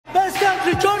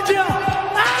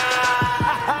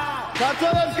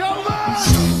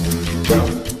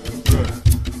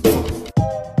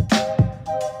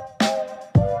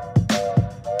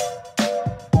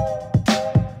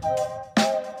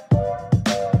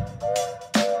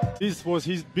This was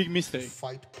his big mistake.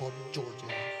 Fight for Georgia.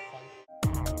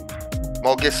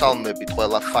 მოგესალმებით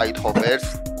ყველა fight hoppers.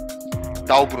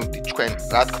 დაუბრუნდით ჩვენ,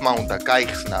 რა თქმა უნდა,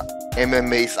 გაიხსნა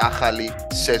MMA-ის ახალი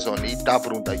სეზონი,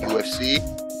 დაბრუნდა UFC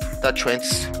და ჩვენც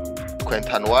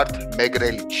თქვენთან ვართ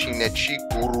მეგრელი ჩინეთში,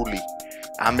 გურული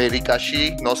ამერიკაში,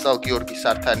 ნოსტალ გიორგი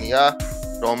სართანია,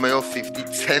 რომეო 50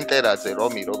 ცენტერაძე,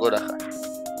 რომი, როგორ ახარ?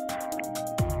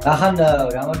 ახან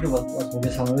გამარჯობა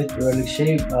მოგესალმებით პირველ რიგში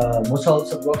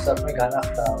მოსალოდნელად გვაქვს საქმე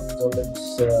განახდა ბრძოლების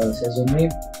სეზონი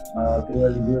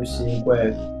პირველი UFC უკვე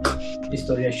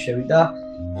ისტორიაში შევიდა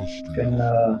ჩვენ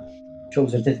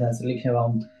შოუს ერთ-ერთი ნაწილი იქნება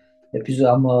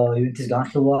ამ ივენთის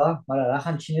განხილვა მაგრამ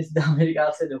ახან ჩინეთი და ამერიკა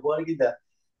ახსენე ხო არ გინდა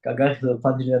გაგახილო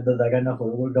ფანჯრიდან და დაგანახო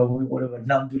როგორ გამოიყურება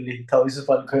ნამდვილი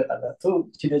თავისუფალი ქვეყანა თუ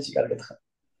ჩინეთში კარგად ხარ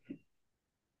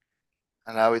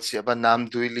რა ვიცი, აბა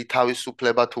ნამდვილი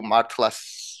თავისუფლება თუ მართლა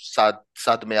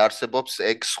სადმე არსებობს,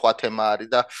 ეგ სხვა თემა არის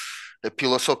და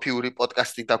ფილოსოფიური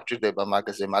პოდკასტი დაგჭირდება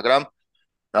მაგაზე, მაგრამ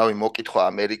რავი, მოკითხვა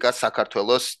ამერიკას,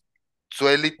 საქართველოს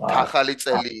ძველი ახალი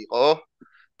წელი იყო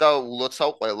და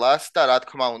ულოცავ ყველას და რა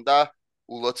თქმა უნდა,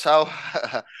 ულოცავ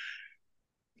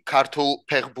ქართულ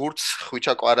ფეხბურთს,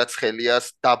 ხვიჩა კვარაცხელიას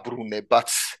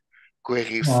დაბრუნებაც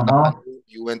გვეღირს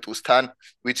იუვენტუსთან,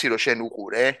 ვიცი რომ შენ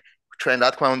უყურე ჩვენ რა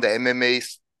თქმა უნდა MMA-ის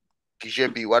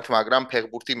გიჟები ვართ, მაგრამ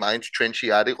ფეხბურთი მაინც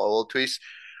ჩვენში არის ყოველთვის.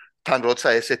 თან როცა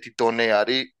ესეთი დონე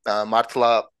არის,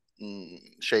 მართლა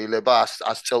შეიძლება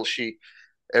 100 წელში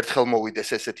ერთხელ მოვიდეს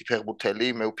ესეთი ფეხბურთელი,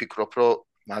 მე ვფიქრობ, რომ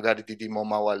მაგარი დიდი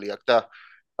მომავალი აქვს და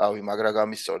რავი, მაგრა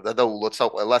გამისწორდა და ულოცავ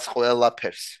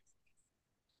ყველაფერს.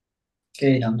 კი,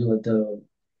 ნამდვილად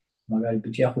მაგარი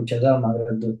ბიჭია ხუჩა და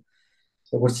მაგრამ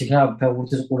როგორც იქნა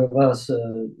ფეხბურთის ყურებას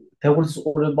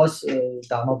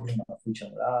დამაბრუნა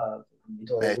ხუჩამ რა.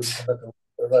 იმიტომ რომ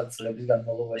წლების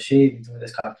განმავლობაში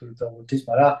მithumedes ქართული ფეხბურთის,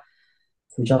 მაგრამ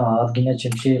ხუჩამ აღადგინა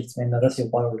ჩემში რწმენა და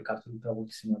სიყვარული ქართული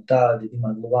ფეხბურთის მიმართ და დიდი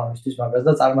მადლობა ამისთვის მაგას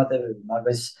და წარმატებები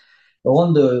მაგას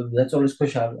ოღონდ დაწოლის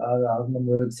ქვეშ არ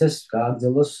მომეცეს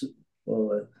გააგრძელოს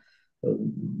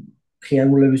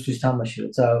ხიარულებისთვის თამაში,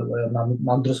 როცა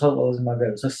მამ დროს ხარ ყველაზე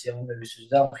მაგარი, როცა სიამოვნებისთვის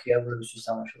და ხიარულებისთვის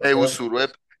თამაში.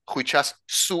 უსურვებ ხუჩას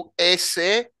სუ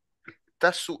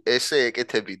ესე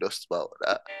ეკეთებინოს წვაო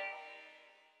რა.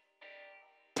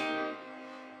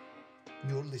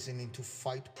 You're listening to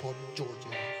Fight for Georgia,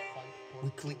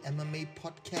 weekly MMA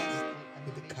podcast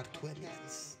with the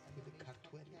Kartwelians.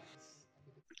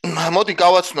 მოდი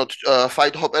გავაცნოთ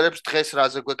fight hopper-ებს დღეს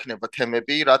რაზე გვექნება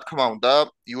თემები, რა თქმა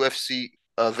უნდა, UFC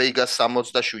Vegas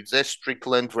 67-ზე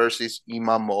Strickland Vs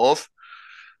Imavov.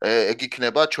 ეგ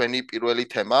იქნება ჩვენი პირველი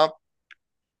თემა.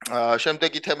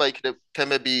 შემდეგი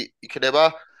თემები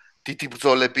იქნება დიდი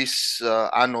ბრძოლების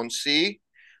ანონსი,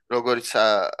 როგორც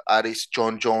არის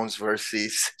John Jones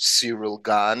vs Cyril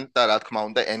Gane და რა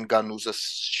თქმა უნდა Ngannou's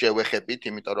შევეხებით,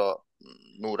 იმიტომ რომ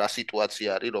ნუ რა სიტუაცია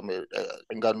არის, რომ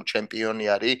Ngannou ჩემპიონი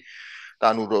არის და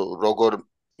ანუ როგორ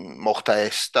მოხდა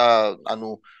ეს და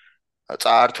ანუ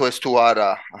წაართვეს თუ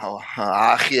არა,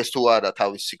 აახიეს თუ არა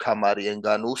თავისი ქამარი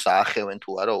Ngannou's, აახევენ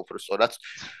თუ არა, უბრალოდ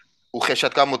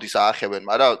უხეშად გამოდის აახევენ,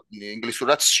 მაგრამ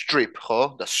ინგლისურად strip,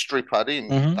 ხო? და strip არის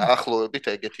დაახლოებით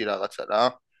ეგეთი რაღაცა რა.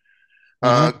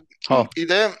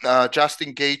 კიდე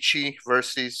Justin Gaethje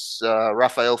vs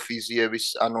Rafael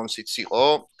Fizievis ანონსიც იყო,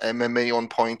 MMA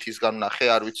on point-ისგან ნახე,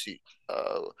 არ ვიცი,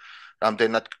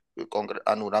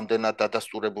 რამდენად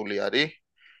დადასტურებული არის.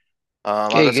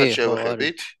 მაგასაც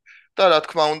შევეხებით. და რა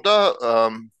თქმა უნდა,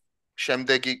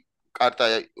 შემდეგი კარტა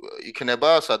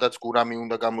იქნება, სადაც გურამი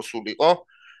უნდა გამოსულიყო.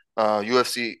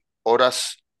 UFC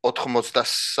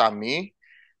 283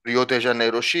 რიო დე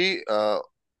ჟანეიროში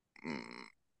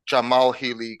ჯამალ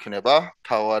ჰილი იქნება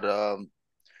თავარ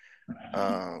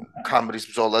კამრის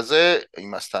ბრძოლაზე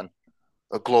იმასთან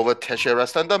გლოვერ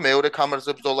თეშერასთან და მეორე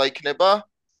კამერზე ბრძოლა იქნება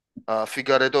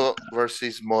ფიგარედო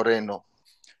vs მორენო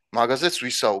მაგაზეც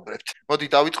ვისაუბრებთ.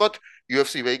 მოდი დავიწყოთ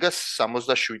UFC Vegas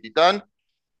 67-დან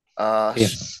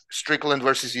Strickland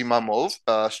vs Imavov.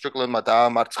 Strickland-მა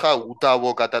დაამარცხა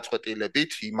უდავო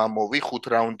გადაწყვეტილებით Imavovi 5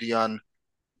 რაუნდიან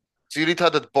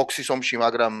ძირითადად ბოქსის ომში,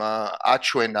 მაგრამ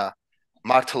აჩვენა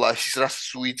მართლა ის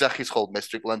რას უიძახის ხოლმე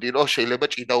Strickland-ი, რომ შეიძლება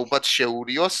ჭიდაუბად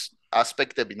შეურიოს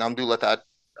ასპექტები ნამდვილად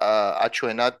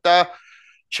აჩვენა და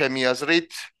ჩემი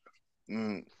აზრით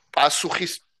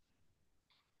პასუხის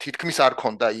თითქმის არ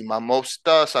ქონდა Imavovs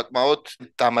და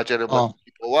საკმაოდ დამაჯერებლად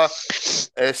იპოვა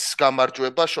ეს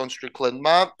გამარჯვება Sean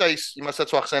Strickland-მა და იმასაც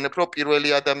ვახსენებ, რომ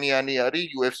პირველი ადამიანი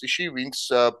არის UFC-ში, ვინც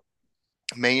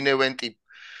main event-ი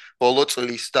ბოლო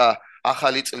წლის და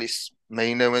ახალი წლის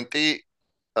main event-ი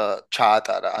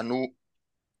ჩაატარა. ანუ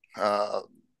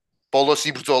ბოლოს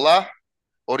იბრძოლა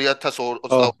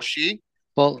 2022-ში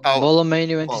ბოლო main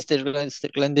event-ი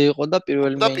Strickland-ი იყო და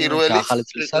პირველი და main event-ი პირველი ახალი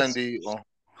წლისაც. Strickland-ი იყო.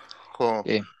 ხო.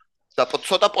 კი. და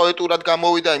ცოტა პოეტურად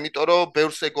გამოვიდა, იმიტომ რომ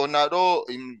ბევრს ეგონა, რომ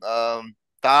იმ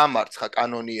დაამარცხა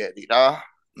კანონიერი რა.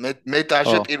 მე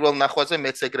დაჟე პირველ ნახვაზე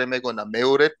მეც ეგრე მეგონა,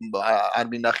 მეორედ არ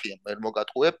მინახია, ვერ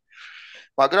მოგატყუებ.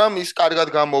 მაგრამ ის კარგად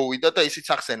გამოვიდა და ისიც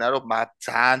ახსენა, რომ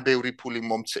ძალიან ბევრი ფული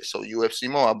მომცესო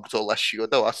UFC-მო ამ ბრძოლაშიო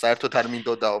და საერთოდ არ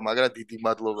მინდოდაო, მაგრამ დიდი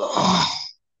მადლობა.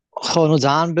 ხო, ნუ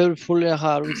ძალიან ბევრი ფული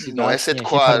ახლა არ ვიცი,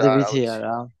 შეფარდებითია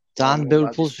რა. ძალიან ბევრი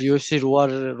ფულს UFC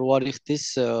რო არ იხდის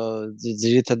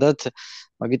ძირითადად,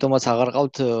 მაგიტომაც აღარ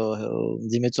ყავთ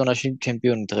ძიმეწონაში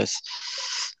ჩემპიონი დღეს.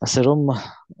 ასე რომ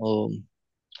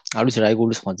არ ვიცი რა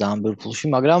იგულისხმება ძალიან ბევრი ფულში,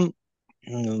 მაგრამ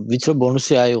ვიცი რომ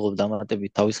ბონუსი აიღო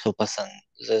დამატებით თავის ხელფასთან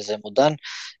ზემოდან,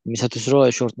 იმისათვის რომ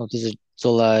short notice-ზე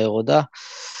ბრძოლა აიღო და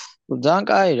ძალიან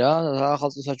კაი რა,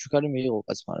 ახალწლის საჩუქარი მიიღო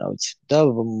კაცმა, რა ვიცი. და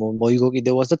მოიგო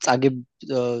კიდევაც და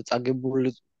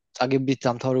წაგებით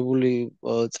დამთავრებული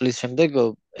წლის შემდეგ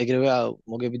ეგრევე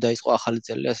მოგები დაიწყო ახალი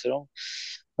წელი, ასე რომ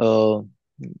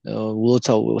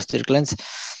ულოცავ Strickland-ს.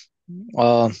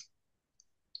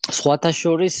 სხვათა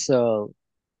შორის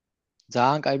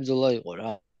ძალიან კაი ბრძოლა იყო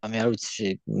რა. მე არ ვიცი,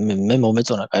 მე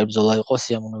მომეწონა კაი ბრძოლა იყო,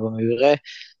 სიამოვნება მივიღე.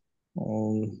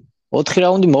 4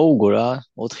 რაუნდი მოუგო რა.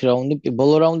 4 რაუნდი,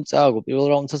 ბოლო რაუნდი წააგო. პირველ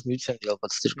რაუნდსაც მივცემდი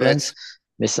ალბათ Strickland-ს.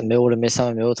 მეორე,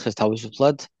 მესამე, მეოთხეს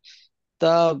თავისუფლად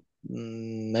და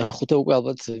მეხუთე უკვე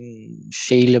ალბათ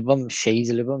შეიძლება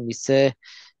მისცე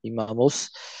იმამოს.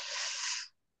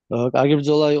 კარგი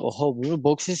ბრძოლა იყო, ხო,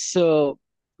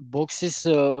 ბოქსის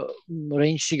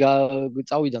რეინჯში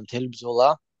წავიდა მთელი ბრძოლა.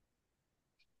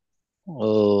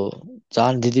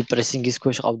 ძალიან დიდი პრესინგის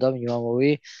ქვეშ ყავდა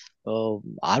იმამოვი.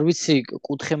 არ ვიცი,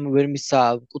 კუთხე ვერ მისცა,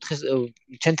 კუთხეს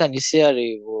ჩვენთან ისე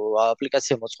არის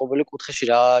აპლიკაცია მოწყობილი, კუთხეში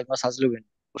რა იმას აძლევენ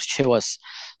რჩევას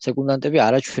სეკუნდანტები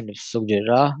არაჩვენებს ზოგჯერ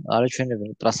რა, არაჩვენებენ,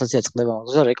 ტრანსლაცია წყდება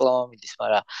მაგას და რეკლამა მიდის,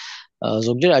 მაგრამ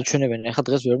ზოგჯერ აჩვენებენ. ეხლა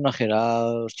დღეს ვერ ვნახე რა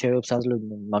რჩევებს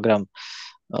აძლევდნენ, მაგრამ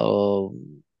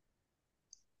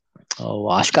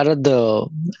აშკარად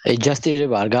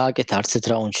ეჯასტირება არ გააკეთა არც ერთ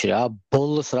რაუნდში რა.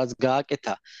 ბოლოს რაც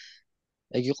გააკეთა,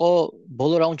 ეგ იყო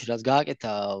ბოლო რაუნდში რაც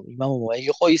გააკეთა იმამომა, ეგ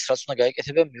იყო ის რაც უნდა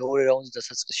გაეკეთებია მეორე რაუნდის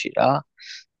დასაწყისში რა.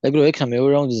 ეგ რო ექნა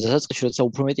მეორე რაუნდის დასაწყისში, როცა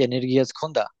უფრო მეტი ენერგიაც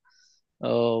ჰქონდა,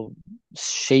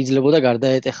 შეიძლებოდა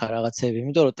გარდაეტეხა რაღაცები,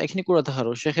 იმიტომ რომ ტექნიკურად ახლა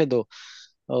რო შეხედო,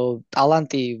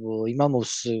 ტალანტი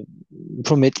იმამოს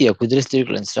უფრო მეტი აქვს ვიდრე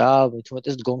Strickland-ს რა,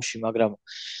 მithumetes დგომში, მაგრამ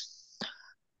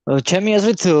ჩემი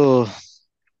აზრით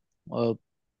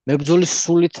მებრძოლის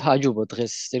სულით აჯობა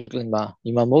დღეს Strickland-მა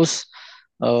იმამოს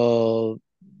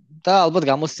და ალბათ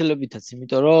გამოცდილებითაც,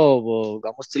 იმიტომ რომ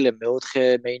გამოცდილება მეოთხე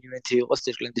main event-ი იყო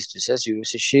Strickland-ისთვის ეს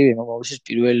UFC-ში, იმამოვის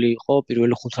პირველი იყო,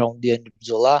 პირველი 5 რაუნდიანი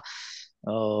ბრძოლა.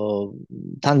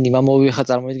 თან იმამოვი ხა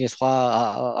წარმოიდგინე სხვა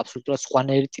აბსოლუტურად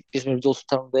სხვანაირი ტიპის მებრძოლს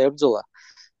თან უნდა ებრძოლა.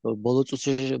 ბოლო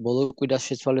კვირას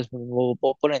შეცვალეს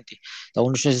ოპონენტი და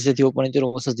უნიშნეს ესეთი ოპონენტი,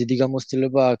 რომელსაც დიდი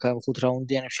გამოცდილება აქვს 5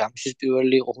 რაუნდიანებში, ამისთვის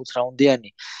პირველი იყო 5 რაუნდიანი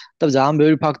და ძალიან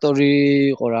ბევრი ფაქტორი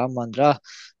იყო რა მან რა.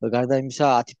 გარდა იმისა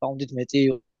 10 პაუნდით მეტი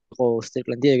იყო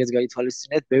Strickland-ი, ეგეც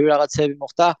გაითვალისწინეთ, ბევრი რაღაცები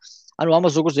მოხდა. ანუ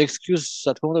ამას როგორც excuse,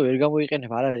 რა თქმა უნდა, ვერ გამოიყენებ,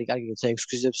 არ არის კარგი, როცა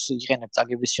excuse-ებს იყენებ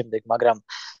წაგების შემდეგ, მაგრამ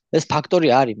ეს ფაქტორი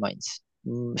არის მაინც.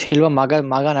 შეიძლება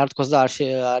მაგან არ თქოს და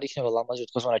არ იქნება ლამაზი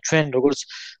თქოს, მაგრამ ჩვენ როგორც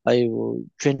აი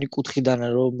ჩვენი კუთხიდან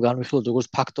რომ განვიხილოთ როგორც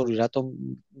ფაქტორი, რატომ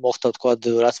მოხდა თქვა,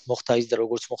 რაც მოხდა ის და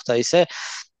როგორც მოხდა ისე,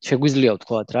 შეგვიძლია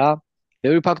ვთქვათ რა.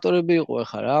 ბევრი ფაქტორები იყო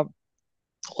ახლა რა.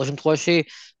 ყოველ შემთხვევაში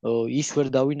ის ვერ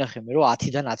დავინახე მე რომ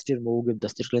 10-დან 10 ჯერ მოუგებდა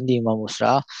Strickland-ი იმამოს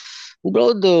რა.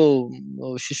 უბრალოდ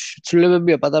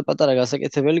ცვლილებებია პატარ-პატარა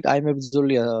გასაკეთებელი, კაი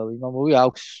მებრძოლია იმამოვი,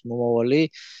 აქვს მომავალი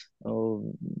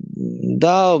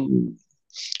და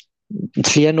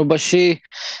მთლიანობაში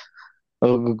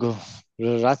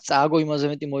რაც წააგო იმაზე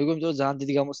მეტი მოიგო, იმიტომ რომ ძალიან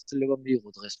დიდი გამოცდილება მიიღო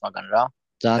დღეს მაგან რა.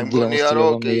 ძალიან დიდი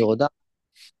გამოცდილება მიიღო და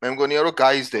მე მგონია რომ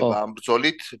გაიზრდება ამ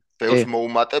ბრძოლით, ბევრს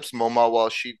მოუმატებს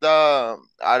მომავალში და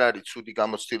არ არის ცუდი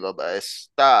გამოცდილება ეს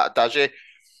და დაჟე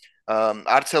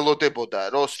არც ელოდებოდა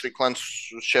რომ Strickland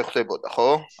შეხვდებოდა, ხო?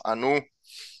 ანუ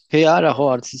კი არა, ხო,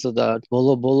 არც იცოდა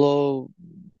ბოლო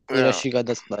კვირაში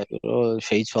გადაწყდა რომ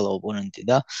შეიცვალა ოპონენტი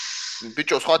და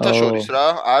ბიჭო სხვათა შორის რა,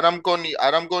 არ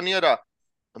ამგონია რა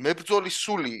მებრძოლის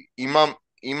სული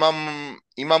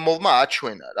იმამოვმა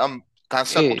აჩვენა რა,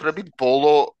 განსაკუთრებით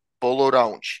ბოლო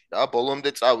რაუნდში რა,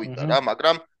 ბოლომდე წავიდა რა,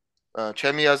 მაგრამ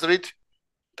ჩემი აზრით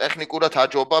ტექნიკურად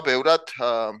აჯობა ბევრად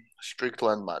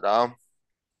Strickland-მა რა.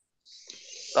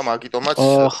 და მაგიტომაც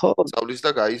წავლის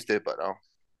და გაიზრდება რა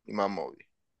იმამოვი.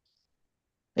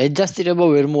 ეჯასტირება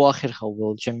ვერ მოახერხა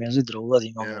უბრალოდ ჩემი აზრით დროულად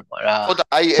იმამოვმა რა. ხო და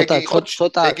აი ეგ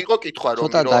იყო კითხვა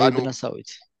რომ ანუ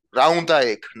რა უნდა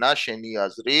ექნა შენი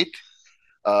აზრით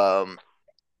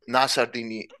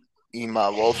ნასარდინი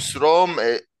იმავობს რომ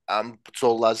ამ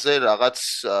ბრძოლაზე რაღაც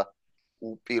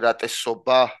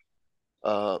უპირატესობა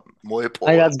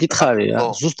მოეპოვა. აი რაც გითხარი რა,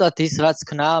 ზუსტად ის რაც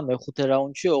ქნა მეხუთე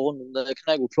რაუნდში, ოღონ უნდა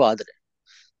ექნა ეგ უფრო ადრე.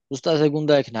 ზუსტად ეგ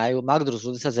უნდა ექნა, აი მაგ დროს,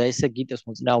 როდესაც ესე გიტევს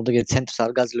მოწინააღმდეგე ცენტრს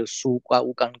არ გაძლევს,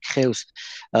 უკან ხევს,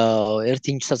 ერთ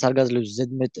ინჩსაც არ გაძლევს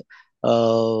ზედმეტ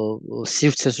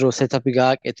სივრცეს რო სეტაპი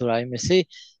გააკეთო რაიმესი,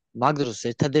 მაგ დროს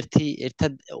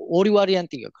ერთად ორი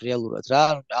ვარიანტი გაქვს რეალურად რა,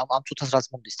 ამ წუთას რაც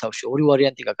მომდის თავში, ორი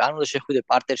ვარიანტი გაქვს, ან უნდა შეხვიდე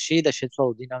პარტერში და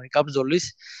შეცვალო დინამიკა ბრძოლის,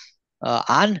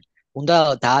 ან უნდა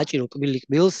დააჭირო კბილი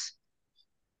კბილს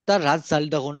და რაც ზალი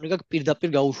და ღონე გაქვს პირდაპირ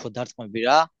გაუშვა დარტყმები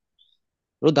რა.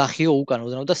 რომ დახიო უკან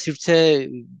და სივრცე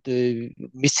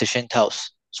მისცე შენ თავს.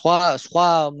 სხვა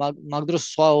მაგ დროს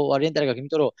სხვა ვარიანტი არ გაქვს,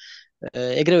 იმიტომ რომ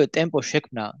ეგრევე ტემპო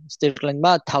შექმნა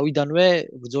Strickland-მა თავიდანვე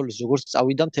ბრძოლის როგორც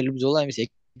წავიდა მთელი ბრძოლა იმის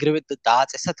ეგრევე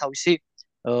დააწესა თავისი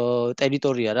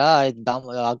ტერიტორია რა.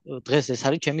 დღეს ეს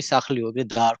არის ჩემი სახლი, ეგრე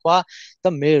დაარქვა და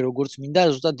მე როგორც მინდა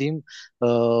ზუსტად იმ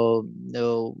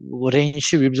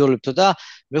რეინჯში ვიბრძოლებთო და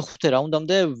მეხუთე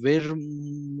რაუნდამდე ვერ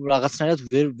რაღაცნაირად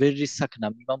ვერ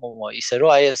ისაქნა მიმამომა ისე რომ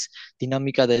აი ეს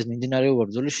დინამიკა და ეს მიმდინარეობა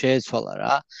ბრძოლის შეეცვალა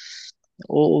რა.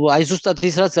 აი ზუსტად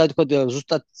ის რაც რა თქვა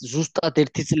ზუსტად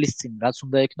 1 წლის წინ რაც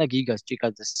უნდა ექნა გიგას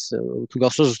ჭიკაძეს თუ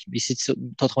გახსოვს ისიც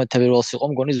 14 თებერვალს იყო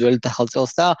მგონი ძველი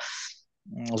ახალწელს და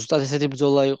ზუსტად ესეთი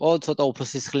ბრძოლა იყო ცოტა უფრო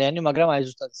სისხლიანი მაგრამ აი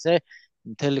ზუსტად ესე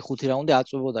მთელი 5 რაუნდი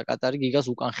აწვებოდა კატარი გიგას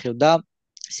უკან ხევდა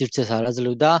სივრცეს არ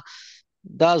აძლევდა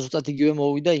და ზუსტად იგივე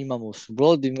მოვიდა იმამოს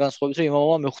უბრალოდ იმ განსხვავებით რომ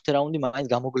იმამომა მეხუთე რაუნდი მაინც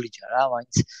გამოგლიჯა რა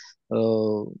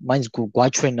მაინც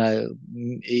გვაჩვენა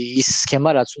ის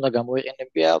სქემა რაც უნდა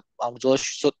გამოიყენებია ამ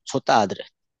ბრძოლაში ცოტა ადრე.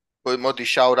 მოდი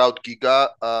shout out გიგა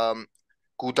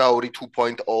გუდაური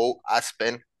 2.0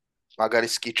 ასპენ მაგარი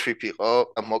ski trip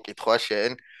იყო მოკითხვა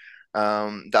შენ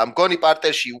და მგონი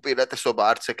პარტერში უპირატესობა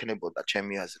არც ექნებოდა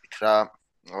ჩემი აზრით რა.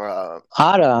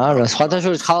 არა სხვათა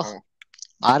შორის ხალხ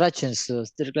არაჩენს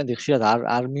Strickland-ი ხშირად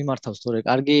არ მიმართავს თორე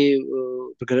კარგი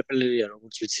გრეპლერია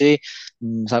როგორც ვიცი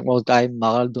საკმაოდ კაი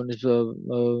მაღალი დონის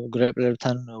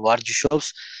გრეპლერთან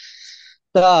ვარჯიშობს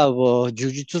და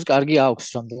ჯიუ-ჯიტსუს კარგი აქვს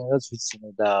რამდენადაც ვიცი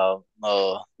და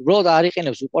უბრალოდ არ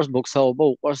იყენებს უყვარს ბოქსაობა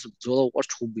უყვარს ბრძოლა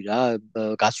უყვარს ჩხუბი რა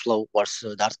გასვლა უყვარს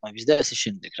დარტყმების და ესე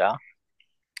შემდეგ რა.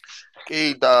 კი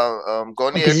და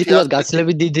მგონი ფიზიკურად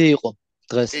გაცლები დიდი იყო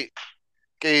დღეს.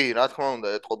 კი რა თქმა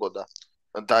უნდა ეთყობოდა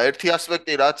და ერთი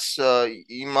ასპექტი რაც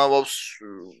იმავობს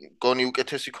გონი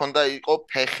უკეთესი ქონდა იყო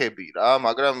ფეხები რა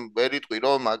მაგრამ ვერ იტყვი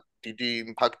რომ დიდი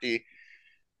იმპაქტი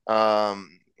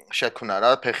შექმნა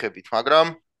რა ფეხებით მაგრამ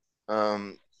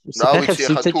რა ვიცი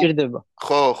ახლა თუ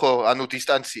ხო ანუ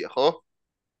დისტანცია ხო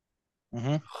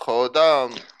ხო და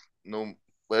ნუ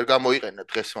ვერ გამოიყენა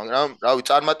დღეს მაგრამ რავი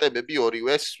წარმატებები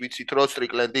ორივეს ვიცით რომ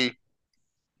Strickland-ი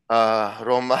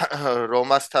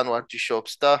რომასთან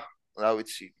ვარჯიშობს და რა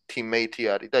ვიცი teammate-ი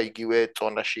არის და იგივე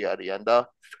წონაში არიან და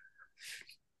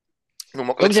ნუ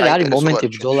მოკლედ არის მომენტი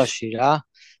ბრძოლაში რა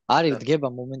არის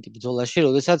დგება მომენტი ბრძოლაში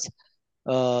როდესაც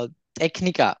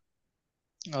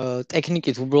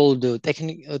ტექნიკით უბრალოდ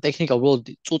ტექნიკა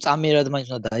უბრალოდ წუწამიერად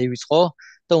მაინც უნდა დაივიწყო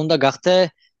და უნდა გახდე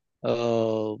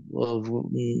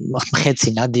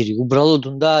ხეცი ნადირი უბრალოდ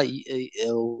უნდა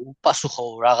უპასუხო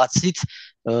რაღაცით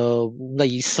უნდა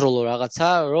ისროლო რაღაცა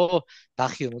რომ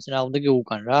დახიო მოწინააღმდეგე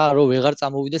უკან რა რომ ვეღარ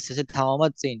წამოვიდეს ესე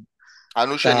თამამად წინ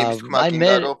ანუ შენი თქმა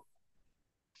გინდა რომ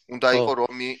უნდა იყო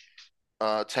რომი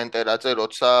ცენტერაძე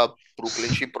როცა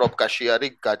ბრუკლინში პროპკაში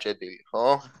არის გაჭედილი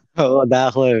ხო ხო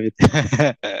დაახლოებით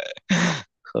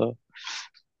ხო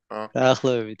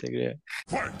დაახლოებით ეგრე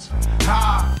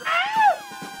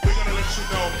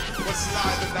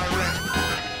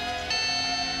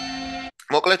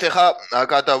მოკლედ ახლა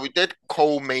გადავიდეთ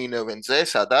co-main event-ზე,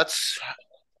 სადაც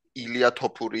ილია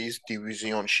თოფურის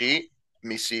დივიზიონში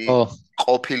მისი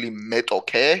ყოფილი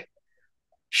მეტოქე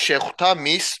შეხვდა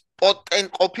მის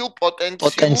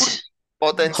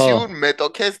პოტენციურ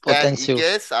მეტოქეს Gane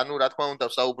Iges, ანუ რა თქმა უნდა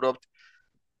საუბრობთ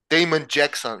Damon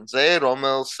Jackson-ზე,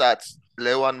 რომელსაც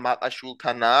ლევან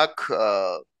მაყაშვილთან აქვს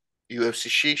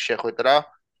UFC-ში შეხვედრა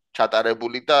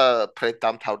ჩატარებული და ფრედ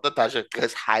დამთავრდა დაჟე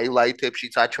დღეს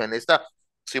ჰაილაითებშიც აჩვენეს და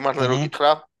სიმართლე რო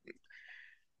გითხრა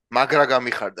მაგრა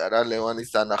გამიხარდა რა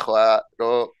ლევანის დანახვა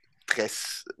რომ დღეს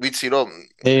ვიცი რომ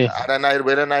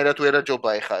ვერანაირად ვერაჯობა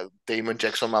ეხა Damon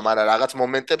Jackson-მა მაგრამ რაღაც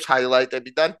მომენტებს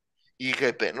ჰაილაიტებიდან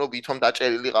იღებენ რომ ვითომ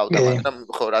დაჭერილი ყავდა მაგრამ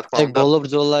ხო რა თქმა უნდა ბოლო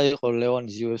ბრძოლა იყო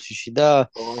ლევანის UFC-ში და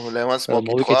ლევანს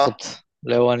მოკითხვა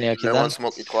ლევანი აქედან ლევანს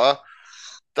მოკითხვა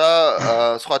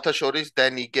და სხვათა შორის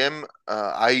Dan Ige-მ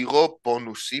აიღო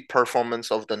ბონუსი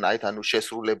performance of the night, ანუ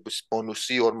შესრულების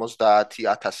ბონუსი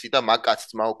 50000 და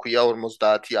მაგაც მოუქვია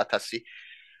 50000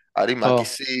 არის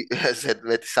მაგისი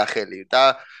ზედმეტი სახელი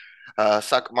და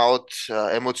საკმაოდ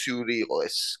ემოციური იყო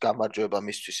ეს გამარჯვება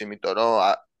მისთვის, იმიტომ რომ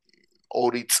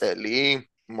 2 წელი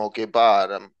მოგება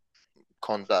არ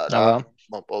მქონდა რა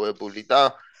მოპოვებული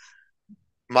და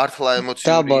მართლა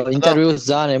ემოციური იყო და ინტერვიუს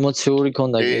ძალიან ემოციური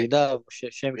ქონდა კი და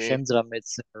შემძრა მეც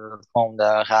თქმა უნდა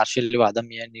არ შეიძლება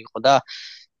ადამიანი იყო და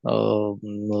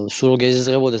სულ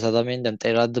გეზღებოდეს ადამიანი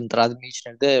და მტრად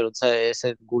მიიჩნევდე როცა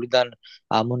ესე გულიდან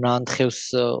ამონანთხევს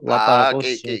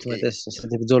ლაპარაკობს თუმცა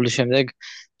ესეთი ბრძოლის შემდეგ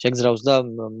შეგზრავს და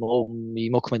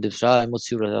იმოქმედებს რა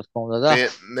ემოციურად რა თქმა უნდა და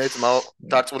მეც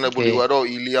დარწმუნებული ვარ რომ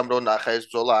ილიამ რო ნახა ეს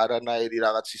ბრძოლა არანაირი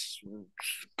რაღაცის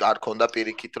არ ქონდა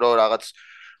პირიქით რომ რაღაც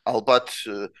ალბათ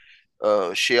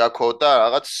შეაქოდა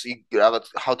რაღაც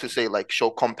how to say like show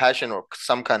compassion or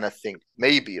some kind of thing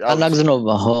maybe რა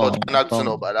ნაგზნობა ხო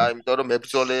ნაგზნობა რა იმიტომ რომ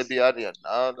მებრძოლეები არიან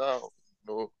და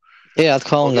ნუ რა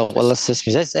თქმა უნდა ყველას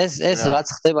ეს რაც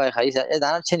ხდება ეხა ის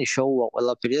დანარჩენი შოუა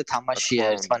ყველაფერი და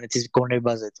თამაშია ერთმანეთის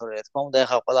გონებაზე თორე რა თქმა უნდა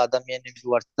ეხა ყველა ადამიანები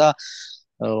ვართ და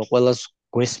ყველას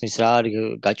გვესმის რა არის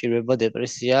გაჭირვება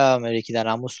დეპრესია ამერიკიდან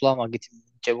ამოსვლა მაგით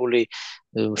მინიჭებული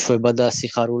შვება და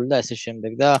სიხარული და ესე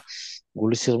შემდეგ და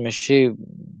გულის სიღრმეში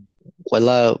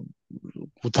ყველა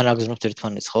უთანაგზნობთ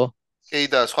ერთმანეთს ხო? კი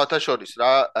და სხვათა შორის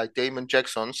რა Damon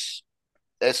Jackson's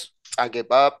ეს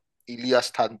წაგება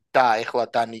ილიასთან და ეხლა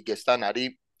Dan Ige-სთან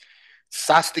არის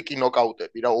სასტიკი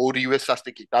ნოკაუტები რა ორივე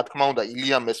სასტიკი რა თქმა უნდა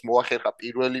ილიამ ეს მოახერხა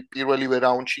პირველივე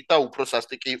რაუნდში და უფრო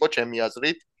სასტიკი იყო ჩემი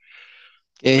აზრით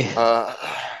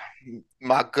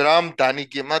მაგრამ Dan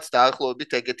Ige-მაც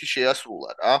დაახლოებით ეგეთი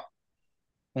შეასრულა რა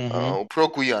უფრო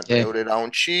გვიან მეორე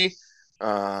რაუნდში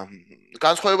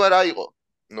განსხვავება რა იყო?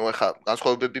 ნუ ეხა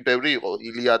განსხვავებები ბევრი იყო.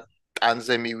 ილია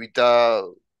ტანზე მივიდა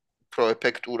უფრო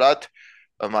ეფექტურად,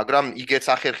 მაგრამ იგეც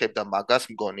ახერხებდა მაგას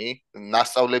მგონი.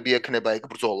 ნასწავლები ექნება ეგ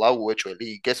ბრძოლა უეჭველი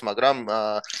იგეს, მაგრამ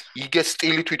იგეს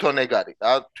სტილი თვითონ ეგ არის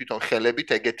რა, თვითონ ხელებით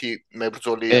ეგეთი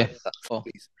მებრძოლი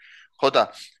ხო და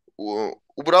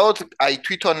უბრალოდ აი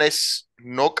თვითონ ეს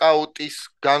ნოკაუტის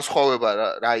განსხვავება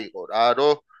რა იყო რა,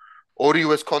 რომ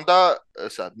ორივეს ქონდა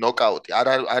ესა ნოკაუტი,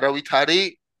 არავითარი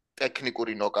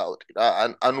ტექნიკური ნოკაუტი რა.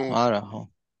 ანუ არა ხო.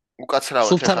 უკაცრავად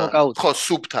სუფთა ნოკაუტი. ხო,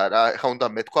 სუფთა რა. ეხა უნდა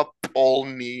მეთქვა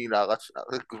პოლნი რაღაც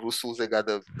რუსულზე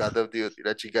გადავდიოდი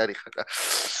რა ჯიგარი ხარ და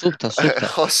სუფთა.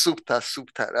 ხო,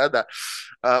 სუფთა რა და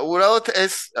უბრალოდ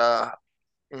ეს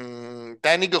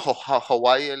Dan Ige ხო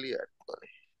ჰავაიელი არის მგონი.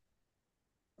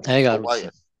 ეგ არ ვიცი.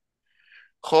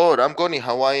 ხო, რა მგონი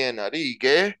ჰავაიენ არის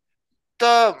იგე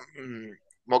და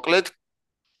მოკლედ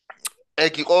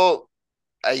ეგ იყო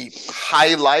აი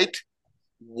highlight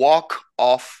walk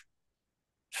off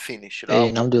finish რა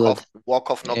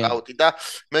walk off knockout და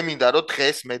მე მინდა რომ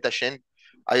დღეს მე და შენ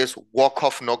აი ეს walk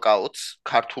off knockouts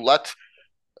ქართულად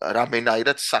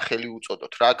რამენაირად სახელი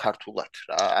უწოდოთ რა ქართულად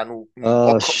რა ანუ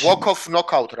walk off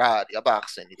knockout რა არის აბა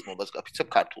ახსენით მომასკაფიცებ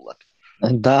ქართულად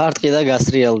დაარტყი და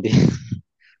გასრიალდი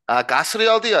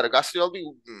გასრიალდი არა გასრიალდი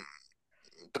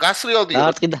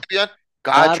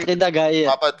დაარტყი და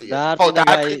გაიარე ხო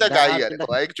დაარტყი და გაიარე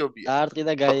ხო ეგ ჯობია დაარტყი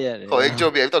და გაიარე ხო ეგ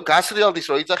ჯობია იმიტომ გასრიალდის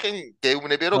რო იძახი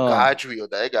გეუბნებია რომ გააჯვიო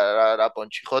და ეგ რა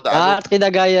პონჩი ხო და დაარტყი და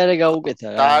გაიარე გაუკეთა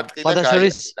რა დაარტყი და გაიარე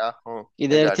რა ხო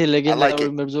კიდე ერთი ლეგენდარული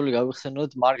მებრძოლი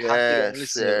გავიხსენოთ მარკ ჰანტი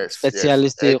რომელიც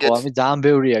სპეციალისტი იყო ამის ძალიან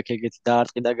ბევრი აქვს ეგეთი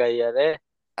დაარტყი და გაიარე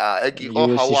ეგ იყო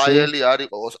ჰავაიელი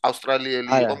არისო ავსტრალიელი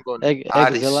იყო მგონი ეგ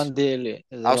ზელანდიელი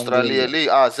ავსტრალიელი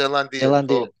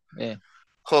ზელანდიელი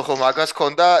ხო მაგას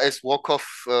ქონდა ეს walk off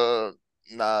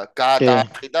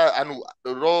გადაარტყი და ანუ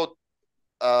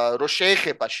რო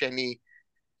შეეხება შენი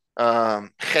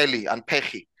ხელი ან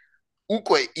ფეხი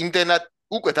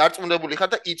უკვე დარწმუნებული ხარ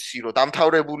და იცი რომ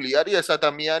დამთავრებული არის ეს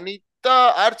ადამიანი და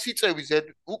არც იწევი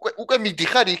უკვე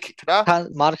მიდიხარ იქით რა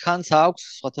მარკ ჰანს აქვს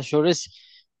სხვათა შორის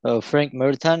ფრენკ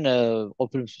მერთან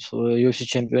ყოფილი UFC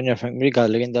ჩემპიონია ფრენკ მერი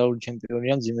ლეგენდარული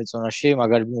ჩემპიონია მძიმე ზონაში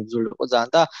მაგარი მებრძოლი იყო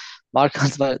ძალიან და მარკ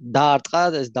ჰანს დაარტყა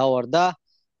ეს დავარდა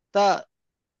და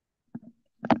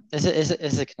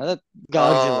ეს ეკნა და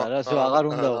გააძევა რა სულ აღარ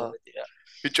უნდა უმეტი რა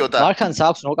ბიჭო და მარკ ჰანს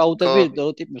აქვს ნოკაუტები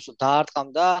ტიპის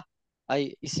დაარტყამდა აი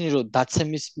ისინი რომ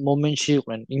დაცემის მომენტში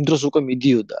იყვნენ იმ დროს უკვე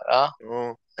მიდიოდა რა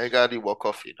ეგ არის walk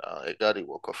off-ი რა ეგ არის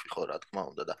walk off-ი ხო რა თქმა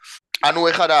უნდა და ანუ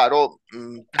ეხლა რა რომ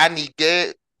Dan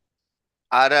Ige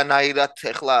არანაირად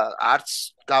ეხლა არც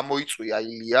გამოიწვია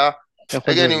ილია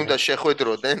ეგენი უნდა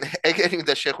შეხვედროდნენ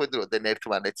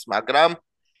ერთმანეთს მაგრამ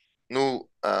ნუ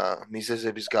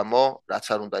მიზეზების გამო რაც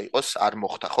არ უნდა იყოს არ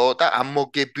მოხდა ხო და ამ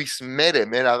მოგების მერე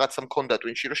მე რაღაცა მქონდა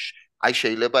ტვინში რომ აი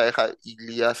შეიძლება ეხა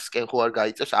ილიასკენ ხო არ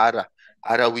გაიწევს,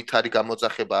 არავითარი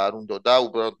გამოძახება არ უნდა და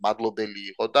უბრალოდ მადლობელი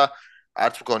იყო და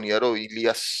არც მგონია რომ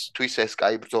ილიასთვის ეს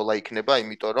კაი ბრძოლა იქნება,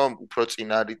 იმიტომ რომ უფრო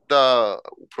წინარი და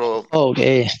უფრო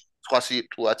ოკეი. სხვა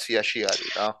სიტუაციაში არის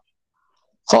რა.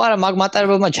 ხო არა მაგ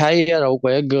მატარებელმა ჩაიარა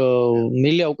უკვე ეგ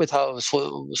მილია უკვე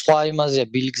სხვა იმაზეა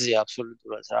ბილგზეა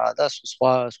აბსოლუტურად რა და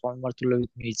სხვა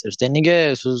მიმართულებით მიიწევს დენიგე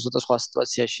ცოტა სხვა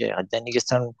სიტუაციაშია ხა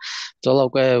დენიგესთან ბრძოლა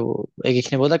უკვე ეგ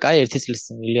იქნებოდა კაი ერთი წლის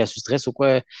წინ მილიასთვის დღეს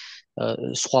უკვე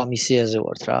სხვა მისიაზე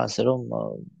ვართ რა ასე რომ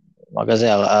მაგაზე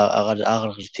აღარ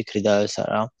ფიქრი და ესა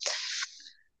რა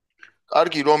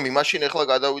კარგი რომი მაშინ ახლა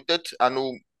გადავიდეთ ანუ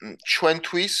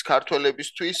ჩვენთვის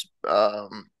ქართველებისთვის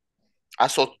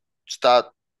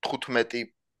 125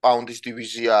 პაუნდის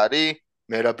დივიზია არის,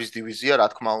 მერაბის დივიზია, რა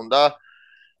თქმა უნდა,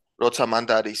 როცა მანდ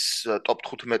არის ტოპ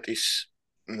 15-ის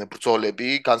ბრძოლები,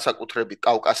 განსაკუთრებით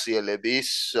კავკასიელების,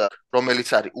 რომელიც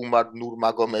არის უმარ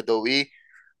ნურმაგომედოვი,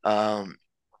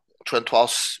 ჩვენ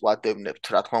თვალს ვადევნებთ,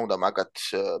 რა თქმა უნდა, მაგათ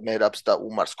მერაბს და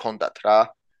უმარს ჰქონდათ რა,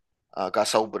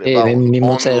 გასაუბრება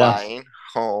ონლაინ,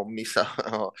 ხო, მისა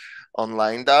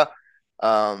ონლაინ და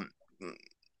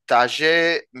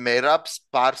დაჟე მერაბს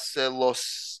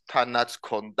ბარსელოსთანაც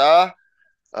ქონდა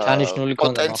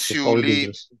პოტენციური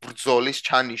ბრძოლის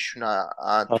ჩანიშვნა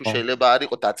თუ შეიძლება არ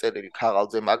იყო დაწერილი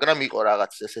ქაღალდზე მაგრამ იყო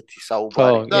რაღაც ესეთი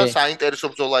საუბარი და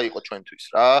საინტერესო ბრძოლა იყო ჩვენთვის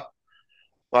რა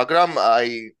მაგრამ აი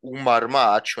უმარმა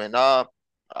აჩვენა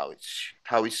რა ვიცი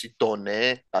თავისი დონე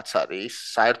რაც არის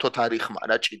საერთოდ არ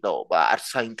იხმარა ჭიდაობა არ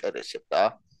საინტერესებდა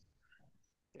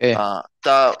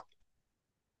და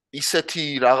ისეთი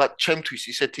რაღაც ჩემთვის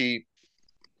ისეთი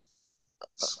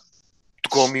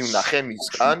დგომი ვნახე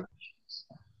მისგან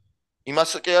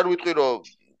იმას კი არ ვიტყვი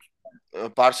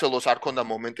რომ ბარსელოს არ ქონდა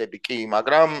მომენტები კი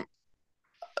მაგრამ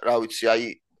რა ვიცი აი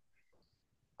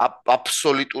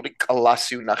აბსოლუტური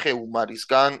კლასი ვნახე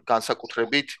უმარისგან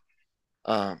განსაკუთრებით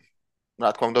რა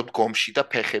თქმა უნდა დგომში და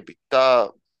ფეხებით და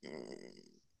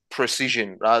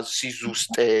precision რა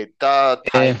სიზუსტე და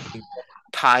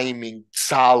timing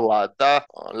ზალა და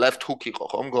left hook იყო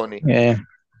ხო მგონი?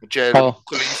 ჯერ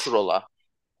კლინსროლა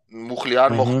მუხლი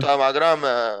არ მოხდა, მაგრამ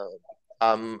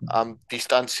ამ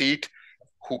დისტანციით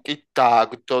ჰუკი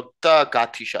დააგდო და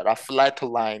გათიშა რა flat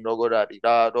line როგორ არის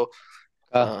რა რომ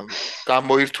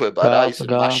გამოირთვება რა ის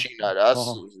მაშინა რა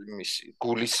მისი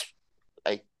გულის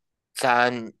აი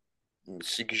ძალიან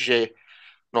სიგჟე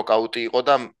ნოკაუტი იყო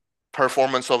და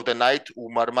performance of the night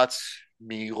უმარმაც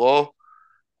მიიღო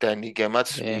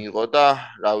დენიგემაც მიიღო და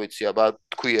რა ვიცი აბა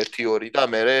თქვი 1-2 და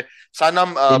მე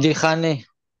სანამ დიდი ხანი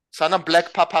სანამ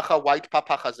black papakha white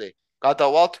papakha-ზე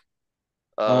გადავალთ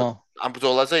ამ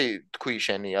ბრძოლაზე თქვი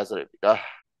შენი აზრები რა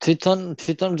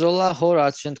თვითონ ბრძოლა ხო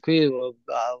რაც შენ თქვი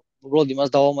უბრალოდ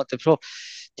იმას დავამატებ რომ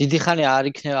დიდი ხანი არ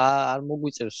იქნება არ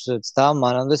მოგვიწევს და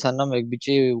მანამდე სანამ ეგ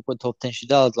ბიჭი უკვე top 10-ში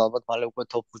და ალბათ მალე უკვე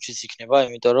top 5-ში იქნება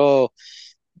იმიტომ რომ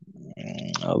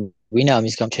ვინა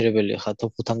ამის გამჩერებელი ხა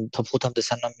top 5-მდე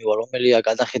სანამ მივა რომელია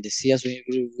გადახედე სიას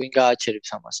ვინ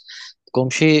გააჩერებს ამას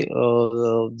გომში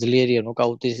ძლიერია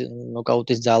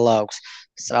ნოკაუტის ძალა აქვს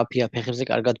სწრაფია ფეხებზე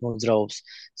კარგად მოძრაობს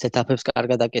სეტაპებს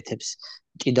კარგად აკეთებს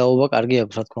ჭიდაობა კარგი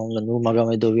აქვს რა თქმა უნდა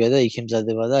ნურმაგომედოვია და იქ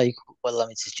ემზადება და იქ ყველა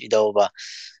მიცის ჭიდაობა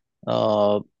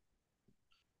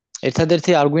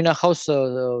ერთადერთი არ გვინახავს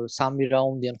 3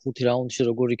 რაუნდი ან 5 რაუნდში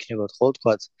როგორ იქნება ხო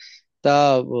თქვათ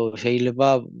და შეიძლება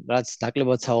რაც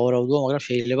ნაკლებად სავარაუდოა მაგრამ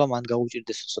შეიძლება მან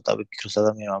გაუჭირდეს ცოტა ვიფიქროს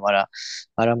ადამიანმა მაგრამ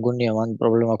არ ამგონია მან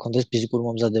პრობლემა ქონდეს ფიზიკურ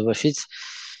მომზადებაშიც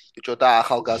ბიჭო და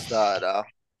ახალგაზრდა არა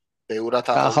ბევრად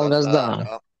ახალგაზრდა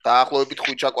არა დაახლოებით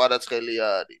ხუჭა კვარაცხელია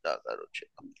არის და კაროჩე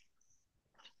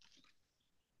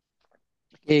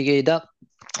კი და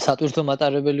სატვირთო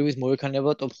მატარებელი ვის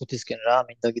მოექანება top 5-ისკენ რა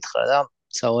მინდა გითხრა და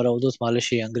სავარაუდოდ მალე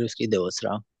შეანგრევს კიდევაც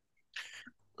რა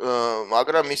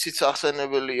მაგრამ ისიც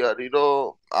ახსენებელი არის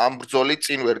რომ ამ ბრძოლით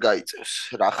წინ ვერ გაიწევს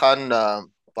რახან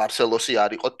ბარსელოსი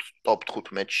არ იყო top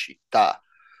 15-ში და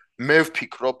მე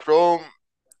ვფიქრობ რომ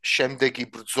შემდეგი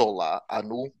ბრძოლა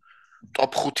ანუ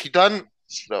top 5-დან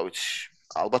რა ვიცი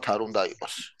ალბათ არ უნდა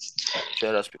იყოს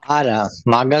შენ რას ფიქრობ არა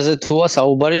მაგაზე თუა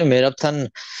საუბარი მერაბთან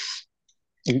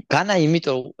განა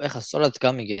იმიტომ ეხლა სწორად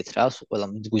გამიგეთ რა ყველა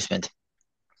მიგვისმენთ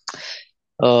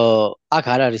აქ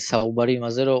არ არის საუბარი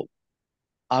იმაზე რომ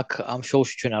აქ ამ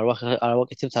შოუში ჩვენ არ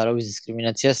ვაკეთებთ არავის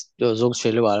დისკრიმინაციას ზოგს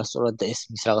შეიძლება არასწორად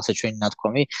ესმის რაღაცა ჩვენი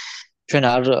ნათქვამი ჩვენ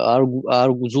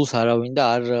არ გუძულს არავინ და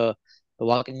არ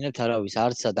ვაკნინებთ არავის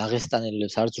არც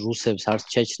დაღესტანელებს არც რუსებს არც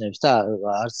ჩეჩნებს და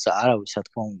არც არავის რა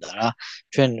თქმა უნდა რა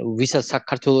ჩვენ ვისაც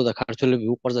საქართველოს და ქართველები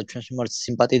უყვარს და ჩვენს მიმართ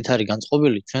სიმპათიით არის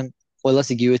განწყობილი ჩვენ ყველას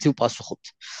იგივეთი ვპასუხობთ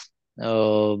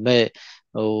მე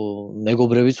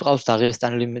მეგობრებიც ვყავს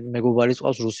დაღესტანელი მეგობრებიც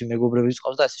ვყავს რუსი მეგობრებიც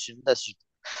ვყავს და ასე შემდეგ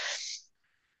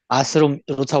ასე რომ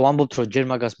როცა ვამბობთ რომ ჯერ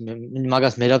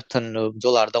მაგას მერაბთან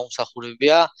ბრძოლა არ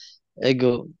დაუმსახურებია,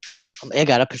 ეგ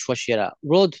არაფერ შუაში არა.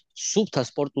 უბრალოდ სუფთა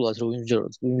სპორტულად რომ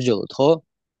ვიმსჯელოთ, ხო?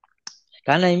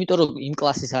 განა იმიტომ რომ იმ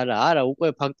კლასის არა, უკვე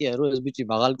ფაქტია რომ ეს ბიჭი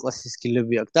მაღალი კლასის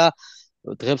სკილები აქვს და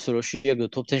დღეს რო შეიაგდო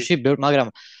top 10-ში, მაგრამ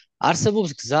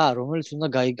არსებობს გზა, რომელიც უნდა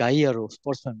გაიარო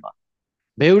სპორტსმენმა.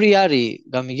 ბევრი არის,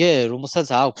 გამიგე, რომელსაც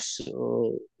აქვს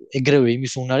ეგრევე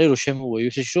იმის უნარი, რომ შემოვა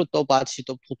UFC-ში, რომ top 10-ში,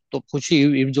 top 5-ში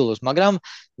იბრძოლოს, მაგრამ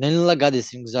ნელ-ნელა გადის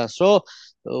იმ გზას, რომ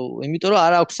იმიტომ რომ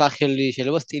არ აქვს სახელი,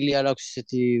 შეიძლება სტილი არ აქვს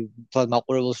ისეთი თვალ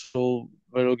მაყურებელს,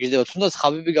 რომ გიждდება, თუნდაც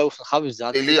ხაბიბი გავხსნა, ხაბიბს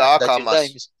სტილი დაჭირდა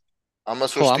იმის.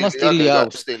 ამას ხო, ამას სტილი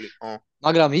აქვს, ხო.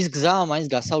 მაგრამ ის გზა მაინც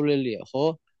გასავლელია, ხო?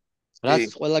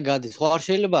 რაც ყველა გადის, ხო არ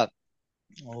შეიძლება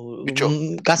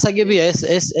გასაგებია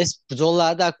ეს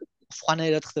ბრძოლა და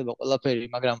სხვანაირად ხდება ყველაფერი,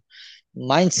 მაგრამ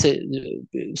მაინც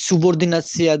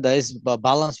სუბორდინაცია და ეს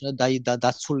ბალანსი უნდა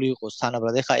დაცული იყოს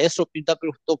თანაბრად. ეხლა ეს რო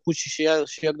პირდაპირ top 5-ში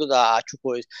შეაგდო და აჩუქო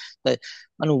ეს და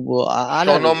ანუ არ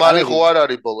არის შონომალი ხო არ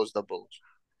არის ბოლოს და ბოლოს.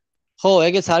 ხო,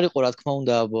 ეგეც არ იყო რა თქმა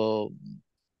უნდა.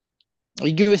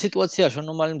 იგივე სიტუაცია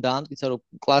შონომალიმ დაამტკიცა რომ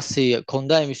კლასი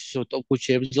ჰქონდა იმის რომ top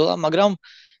 5-ში ებრძოლა, მაგრამ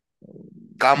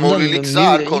გამოვლილი გზა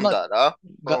არ ქონდა რა.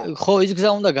 ხო, ის გზა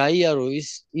უნდა გაიარო,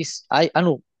 ის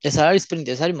ანუ ეს არ არის სპრინტი,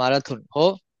 ეს არის მარათონი, ხო?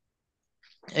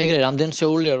 ეგრე რამდენი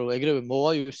შეუულია რომ ეგრევე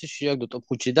მოვა UFC-ში შეაგდო top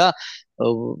 5-ში და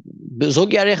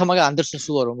ზოგი არის ახლა მაგა ანდერსონ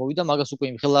სილვა რომ მოვიდა, მაგას უკვე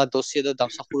იმხელა დოსიე და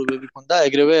დამსახურებები ქონდა,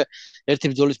 ეგრევე ერთი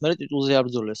ბრძოლის მერე ტიტულზე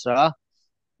აბრძოლეს რა.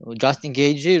 ჯასტინ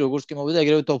გეიჯი როგორც კი მოვიდა,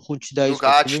 ეგრევე top 5-ში დაიწყო.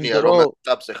 გააჩნია რომ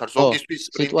ეტაპზე ხარ, ზოგისთვის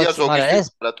სპრინტია, ზოგისთვის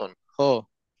მარათონი.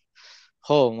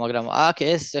 ხო, მაგრამ აქ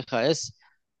ახლა ეს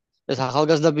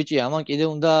ახალგაზრდა ბიჭია, ამან კიდე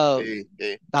უნდა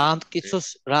დაამტკიცოს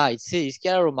რა, იცი, ის კი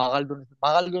არა რომ მაღალი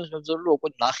დონის მებრძოლი რომ უკვე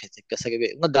ნახეთ ეგ გასაგებია.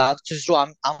 უნდა დაამტკიცოს რომ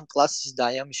ამ კლასის და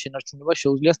ამის შენარჩუნება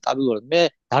შეუძლია სტაბილურად. მე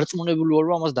დარწმუნებული ვარ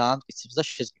რომ ამას დაამტკიცებს და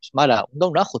შეძგებს, მაგრამ უნდა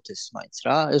ვნახოთ ეს მაინც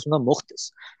რა, ეს უნდა მოხდეს.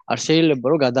 არ შეიძლება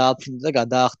რომ გადააფრინდე და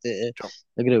გადაახტე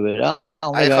ეგრევე რა.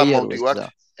 უნდა გაიაროს და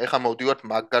ეხლა მოვდივართ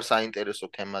მაგარ საინტერესო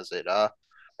თემაზე რა.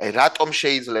 რატომ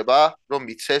შეიძლება რომ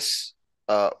მიცეს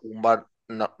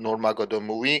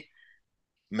ნორმაგოდომოვი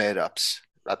მერაბს?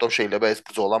 რატომ შეიძლება ეს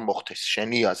ბრძოლა მოხდეს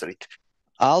შენი აზრით?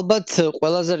 ალბათ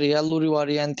ყველაზე რეალური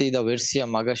ვარიანტი და ვერსია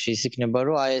მაგაში ის იქნება,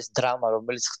 რომ აი ეს დრამა,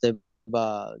 რომელიც ხდება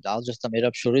ალჯოს და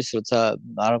მერაბს შორის, როცა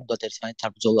არ უნდათ ერთმანეთთან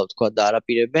ბრძოლა თქვა და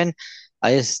არაპირებენ,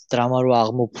 აი ეს დრამა რო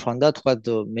აღმოფრვან და თქვა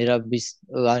მერაბის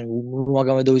ან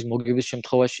ნურმაგომედოვის მოგების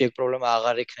შემთხვევაში ეგ პრობლემა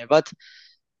აღარ ექნებათ.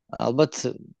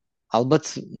 ალბათ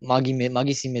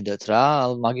მაგის იმედად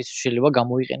რა, მაგის შეიძლება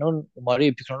გამოიყენონ, უმარი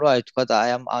იფიქრონ რომ აი თქვა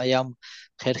აი ამ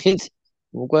ხერხით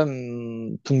უკვე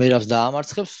თუ მერაბს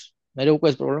დაამარცხებს, მე უკვე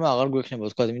ეს პრობლემა აღარ გვექნება,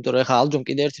 თქვა, იმიტომ რომ ეხლა ალჯომ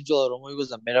კიდე ერთი ბრძოლა რომ მოიგოს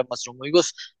და მერაბმაც რომ მოიგოს,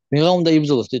 ვიღა უნდა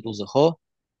იბრძოლოს ტიტულზე, ხო?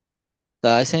 და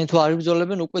ესენი თუ არ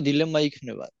იბრძოლებენ, უკვე დილემა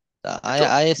იქნება. და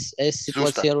აი ეს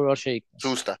სიტუაცია რო არ შეიქმნას.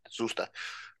 ზუსტად.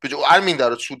 ბიჭო, არ მინდა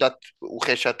რომ ცუდად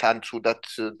უხეშად ან ცუდად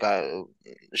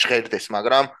ჟღერდეს,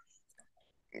 მაგრამ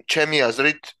ჩემი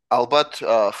აზრით ალბათ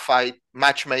fight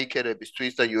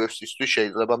matchmaker-ებისთვის და UFC-ისთვის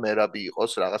შეიძლება მერაბი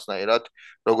იყოს რაღაცნაირად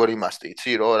როგორი მასტი,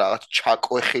 იცი, რომ რაღაც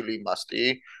ჩაკვეხილი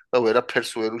მასტი და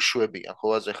ვერაფერს ვერ უშვებიან, ხო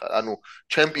აზეხა, ანუ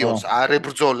ჩემპიონს არ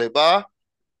ებრძოლება,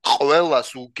 ყველას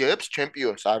უგებს,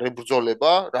 ჩემპიონს არ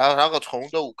ებრძოლება, რაღაც ხო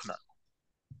უნდა უკნა.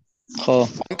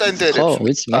 ხო.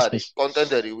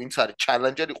 კონტენდერი, ვინც არის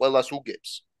ჩალენჯერი, ყველას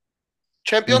უგებს.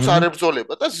 ჩემპიონს არ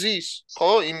ებრძოლება და ზის,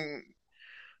 ხო,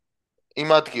 იმ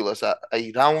ადგილას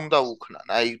აი რა უნდა უკნან,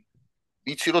 აი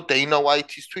იცი რომ დეინა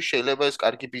ვაითისთვის შეიძლება ეს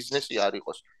კარგი ბიზნესი არ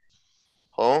იყოს,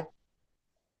 ხო?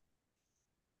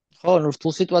 ხო, ნუ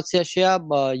რთულ სიტუაციაშია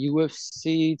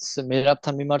UFC-ც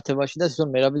მერაბთან მიმართებაში და თვითონ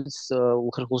მერაბიც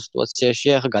უხერხულ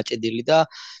სიტუაციაშია, ახლა გაჭედილი და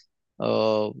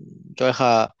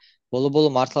ეხლა ბოლო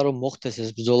მართლა რომ მოხდეს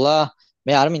ეს ბრძოლა,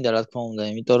 მე არ მინდა რა თქმა უნდა,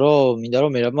 იმიტომ რომ მინდა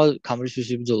რომ მერაბმა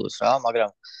კამერისთვის იბრძოლოს რა,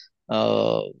 მაგრამ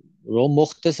რომ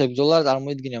მოხდეს ეგ ბრძოლა,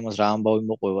 წარმოიდგინე ამას რა ამბავი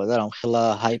მოყვება და რამხელა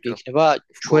ჰაიპი იქნება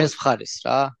ჩვენს მხარეს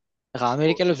რა. ეხლა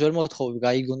ამერიკელებს ვერ მოთხოვები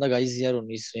გაიგონ და გაიზიარონ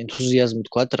ის ენთუზიაზმი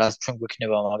თქვა, რაც ჩვენ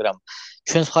გვექნება, მაგრამ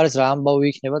ჩვენს მხარეს რა ამბავი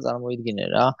იქნება, წარმოიდგინე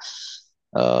რა.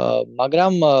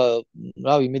 მაგრამ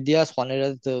რავი, იმედია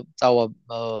სხვანაირად წავა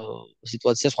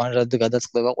სიტუაცია, სხვანაირად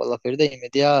გადაწყდება ყველაფერი და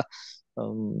იმედია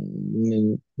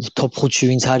top 5-ში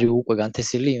ვინც არის უკვე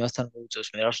განთესილი, იმასთან მოუწევს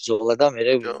მერაბს ბრძოლა და მე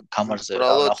კამარზე რა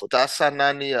ნახოთ. უბრალოდ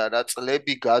დასანანია რა,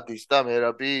 წლები გადის და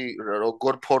მერაბი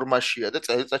როგორ ფორმაშია და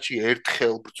წელიწადში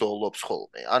ერთხელ ბრძოლობს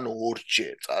ხოლმე, ანუ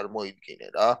ორჯერ წარმოიდგინე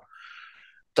რა.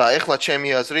 და ეხლა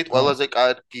ჩემი აზრით ყველაზე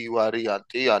კარგი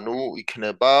ვარიანტი, ანუ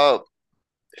იქნება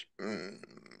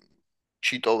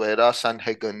ჩიტო ვერა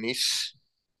სანჰეგნის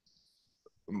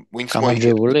ვინც მოიგებს.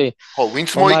 გამარჯვებული? ხო, ვინც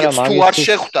ო, მოიგებს მაგრამ თუ არ მაგისთვის-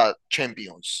 შეხვდა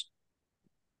ჩემპიონს.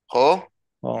 ხო?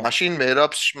 ხო. მაშინ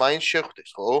მერაბს მაინც შეხვდეს,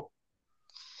 ხო?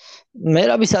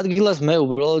 მერაბის ადგილას მე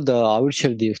უბრალოდ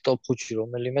ავირჩევდი ტოპ 5-ში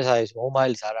რომელიმეს, აი ეს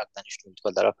მომაილის არ აქვს დანიშნული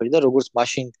თქვა არაფერი და როგორც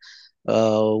მაშინ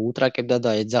უტრაკებდა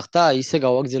და ეძახდა, ისე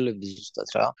გავაგზელებდი ზუსტად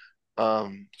რა.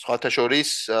 სხვათა შორის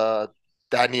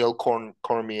დანიელ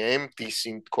კორმიემ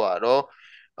დისიმ თქვა, რომ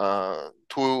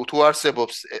თუ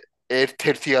არსებობს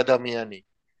ერთ-ერთი ადამიანი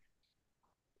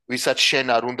ვისაც შენ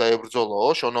არ უნდა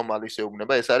ებრძოლო, შონომალის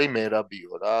ეუბნება, ეს არის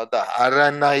მერაბიო რა და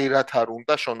არანაირად არ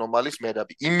უნდა შონომალის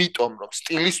მერაბი, იმიტომ რომ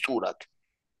სტილისტურად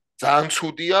ძალიან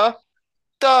ცუდია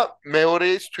და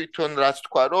მეორეც თვითონ რაც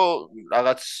თქვა, რომ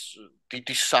რაღაც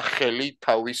დიდი სახელი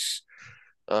თავის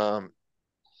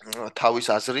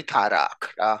აზრით არ აქვს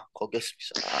რა, ხო გესმის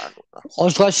რა, ანუ რა.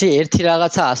 ყოველში ერთი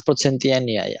რაღაცა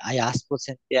 100%-იანია, აი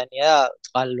 100%-იანია,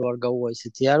 წყალი რო არ გაუვა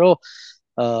ისეთია, რომ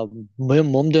მე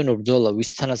მომდენო ბრძოლა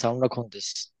ვისთანაც არ უნდა კონდეს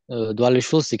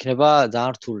დვალიშვილს იქნება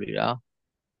ძალიან რთული რა.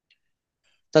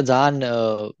 და ძალიან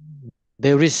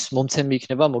ბევრის მომცემი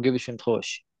იქნება მოგების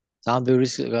შემთხვევაში. ძალიან ბევრი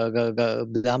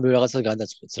რაღაცა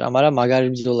გადაწყვეტს რა, მაგრამ მაგარი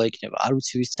ბრძოლა იქნება. არ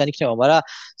ვიცი ვისთან იქნება, მაგრამ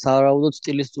სავარაუდოდ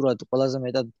სტილისტურად ყველაზე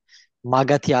მეტად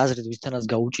მაგათი აზრით ვისთანაც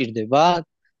გაუჭირდება,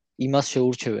 იმას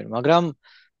შეურჩევენ, მაგრამ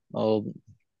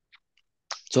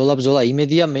ბრძოლა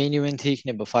იმედია main event-ი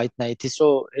იქნება Fight Night-ის,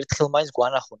 რომ ერთხელ მაინც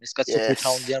გვანახონ ეს კაცი 5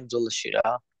 რაუნდიან ბრძოლაში რა.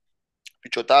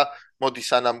 ბიჭო და მოდი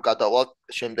სანამ გადავალთ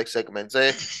შემდეგ სეგმენტზე,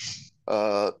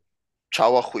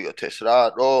 ჩავახვიოთ ეს რა,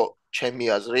 რომ ჩემი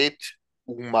აზრით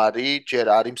უმარი ჯერ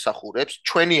არ იმსახურებს,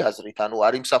 ჩვენი აზრით, ანუ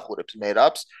არ იმსახურებს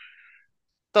მერაბს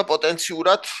და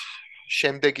პოტენციურად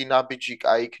შემდეგი ნაბიჯი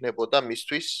კაი იქნებოდა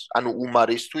მისთვის, ანუ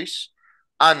უმარისთვის,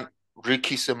 ან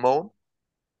რიკი სიმონ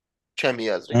ჩემი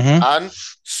აზრით, ან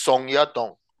სონია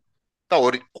დონ. და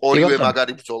ორივე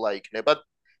მაგარი ბრძოლა იქნება,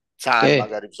 ძალიან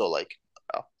მაგარი ბრძოლა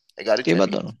იქნება. ეგ არის კი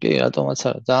ბატონო, კი, რატომაც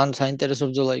არა. ძალიან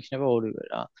საინტერესო ბრძოლა იქნება ორივე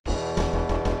რა.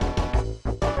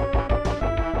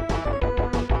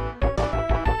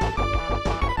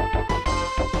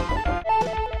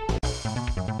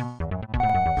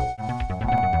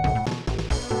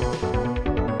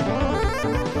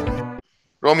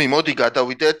 რომი, მოდი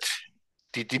გადავიდეთ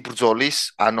დიდი ბრძოლის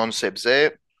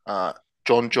ანონსებზე.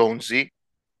 ჯონ ჯოუნსი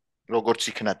როგორც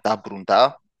იქნა დაბრუნდა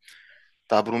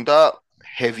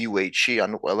heavyweight-ში,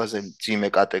 ანუ ყველაზე მძიმე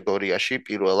კატეგორიაში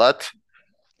პირველად.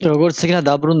 როგორც იქნა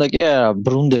დაბრუნდა კი არა,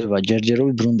 ბრუნდება,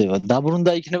 ჯერჯერობით ბრუნდება.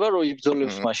 დაბრუნდა იქნება რომ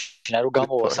იბრძოლებს მაშინ, რომ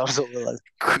გამოვა საბრძოლველად.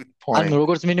 ანუ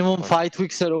როგორც მინიმუმ fight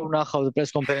weeks-ზე რომ ნახავთ პრეს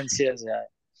კონფერენციაზე.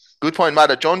 Good point,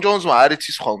 მაგრამ ჯონ ჯოუნსმა არ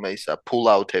იცის ხოლმე ისა pull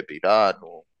out-ები რა,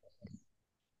 ანუ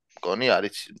გონი არ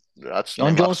იცი რაც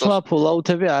ჯონ ჯოუნსმა pull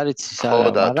out-ები არ იცის არა,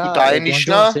 მაგრამ თუ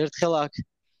დაენიშნა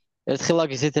ერთხელ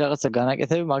აქ ისეთი რაღაცა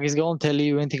განაკეთები, მაგის გამო მთელი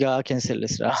ივენთი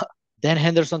გააკენსელეს რა. დენ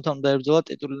ჰენდერსონთან დაებრძოლა,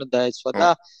 ტიტული დაეცვა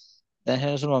და დენ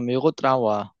ჰენდერსონმა მიიღო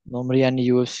ტრავმა. ნომრიანი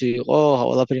UFC იყო,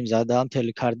 ყველაფერი მზადაა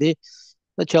მთელი კარდი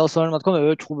და ჩელსონმა თქვა მე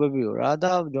ვეჭუბებიო რა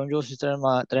და ჯონ ჯოუნსის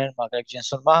ტრენერმა გრეგ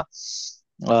ჯენსონმა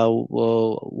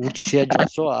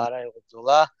ურჩიაჯეს რომ არა იყო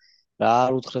ბრძოლა. რა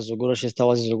არ უთხრეს როგორ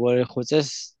შესთავაზეს როგორ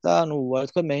ეხვეწეს და ნუ ვარ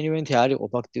თქვა main event-ი არ იყო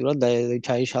ფაქტიურად და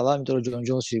ჩაიშალა, იმიტომ რომ ჯონ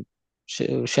ჯოუნსი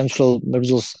შემცვლელ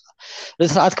მებრძოლს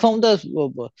რა თქმა უნდა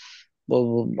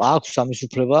აქვს ამის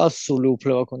უფლება, სული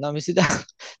უფლება ქონდა მისი და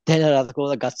დენა რა თქმა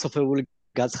უნდა გაცოფებული,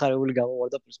 გაცხარებული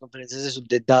გამოვარდა პრეს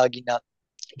კონფერენციაზე, დააგინა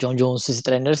ჯონ ჯოუნსის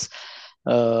ტრენერს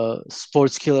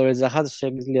sports killer ეძახათ,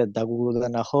 შემიძლია დაგუგლო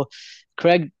და ნახო.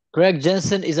 Greg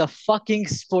Jensen is a fucking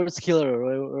sports killer.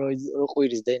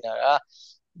 როყვირის დენა რა.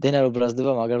 დენა რო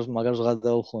ბრაზდება მაგარს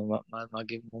გადაუხმო მაგ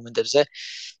მომენტებზე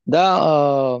და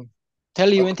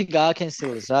თელი ივენთი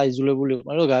გააკენსელეს რა, იზოლებული იყო,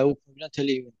 რომ გაეუქმებინა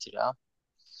თელი ივენთი რა.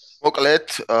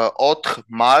 მოკლედ 4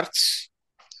 მარტს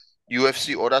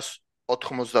UFC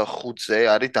 285-ზე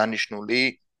არის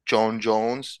დანიშნული John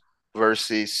Jones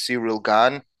versus Cyril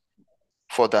Gane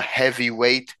for the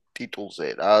heavyweight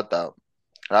ტიტულზე რა და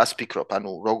რას ფიქრობ,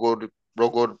 ანუ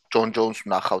როგორ John Jones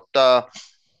ვნახავთ და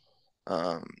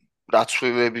რა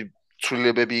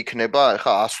ცვლილებები იქნება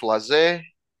ახლა ასვლაზე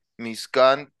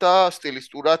მისგან და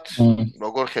სტილისტურად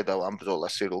როგორ ხედავ ამ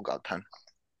ბრძოლას Cyril Gane-თან?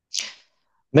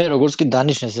 მე როგორც კი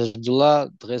დანიშნეს ეს ბრძოლა,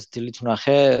 დღეს დილით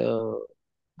ვნახე,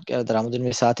 კი არა,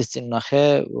 რამოდენიმე საათის წინ ვნახე,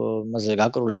 მასე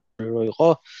გაკრული რო იყო.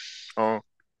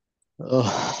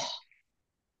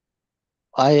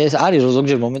 აი ეს არის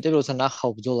ზოგჯერ მომენტები, როცა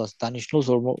ნახავ ბრძოლას დანიშნულს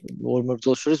ორ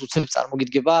ბრძოლას შორის უცებ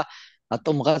წარმოგიდგება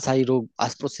რატომღაც აი რო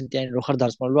 100%-იანი რო ხარ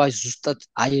დარწმუნებული, აი ზუსტად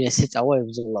აი ესე წავა ეს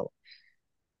ბრძოლა.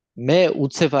 მე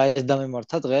უცებ აი ეს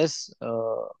დამემართა დღეს,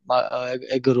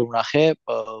 ეგ რო ვნახე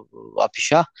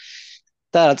აფიშა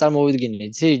და რა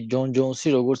წარმოვიდგინე, იცი, ჯონ ჯოუნსი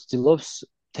როგორც ცდილობს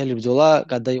მთელი ბრძოლა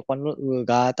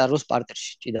გაატაროს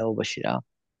პარტერში ჭიდაობაში რა.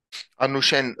 ანუ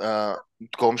შენ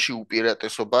დგომში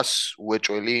უპირატესობას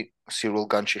უეჭველი სირილ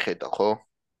განში ხედავ, ხო?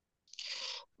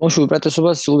 მოშ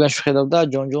უპირატესობას სირილ განში ხედავ და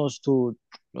ჯონ ჯონს თუ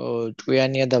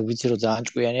ჭკვიანია და ვიცი რომ ძალიან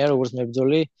ჭკვიანია როგორც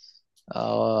მებრძოლი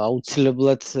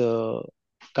აუცილებლად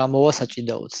გამოვა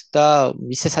საჭიდაოც და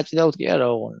ისე საჭიდაოდ კი არა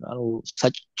ანუ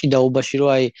საჭიდაობაში რომ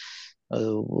აი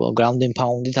ground and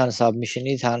pound-ით ან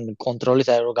submission-ით ან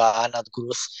კონტროლით აი რომ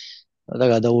გაანადგუროს და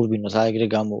გადაურბინოს აი ეგრე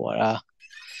გამოვა რა.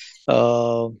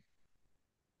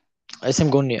 ესე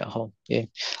მგონია ხო? კი.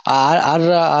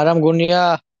 არ მგონია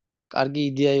კარგი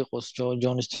იდეა იყოს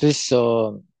ჯონისთვის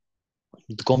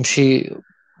დგომში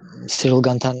სირილ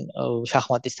განთან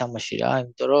შახმატის თამაში რა,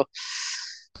 იმიტომ რომ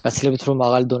გაცილებით რომ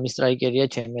მაღალი დონის სტრაიკერია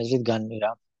ჩემი აზრით Gane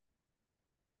რა.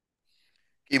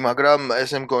 კი, მაგრამ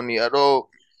ესე მგონია რომ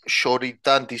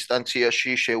შორიდან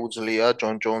დისტანციაში შეუძლია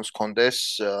ჯონ ჯონს კონდეს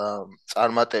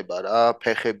წარმატება რა,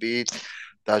 ფეხებით,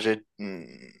 даже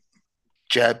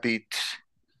ჯაბით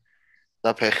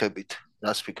და ფეხებით,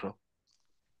 რას ფიქრობ?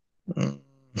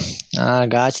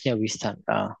 გააჩნია ვისთან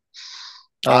რა.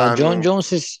 ჯონ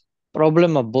ჯონსის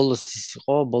პრობლემა ბოლოს ის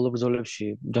იყო, ბოლო ბრძოლებში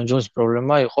ჯონ ჯონსის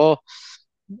პრობლემა იყო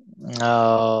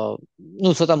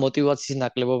ну ცოტა мотиваციის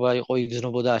ნაკლებობა იყო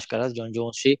იგრძნობოდა აშკარად ჯონ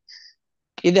ჯონსში.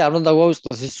 კიდე არ უნდა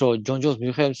დაგვაუწყდეს ის რომ ჯონ ჯონს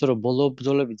მიუხედავად იმისა რომ ბოლო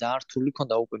ბრძოლები ძალიან რთული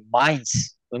ქონდა უკვე მაინც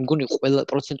მე მგონი ყველა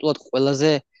პროცენტულად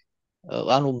ყველაზე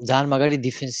ანუ ძალიან მაგარი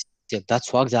დიფენსია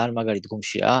დაცვა აქვს ძალიან მაგარი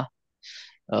დგომში რა.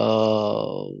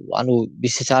 ანუ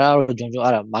ისიც არა რომ ჯონ ჯონს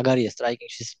არა მაგარია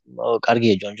სტრაიკინგში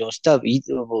კარგია ჯონ ჯონსი და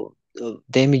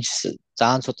დემიჯს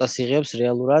ძალიან ცოტას იღებს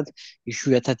რეალურად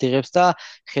იშვიათად იღებს და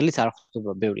ხელიც არ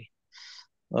ხვდება ბევრი.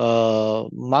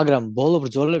 მაგრამ ბოლო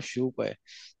ბრძოლებში უკვე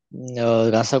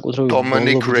განსაკუთრებით ბოლო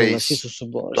ბრძოლაში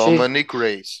Dominic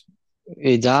Reyes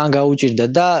ძალიან გაუჭირდა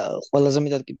და ყველაზე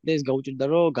მეტად კიდე ის გაუჭირდა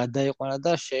რომ გადაიყვანა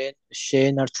და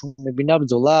შეენარჩუნებინა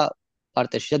ბრძოლა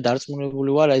პარტერში და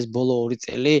დარწმუნებული ვარ ეს ბოლო 2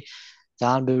 წელი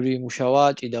ძალიან ბევრი იმუშავა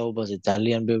ჭიდაობაზე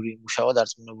ძალიან ბევრი იმუშავა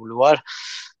დარწმუნებული ვარ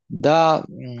და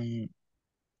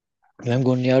მე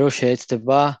მგონია რომ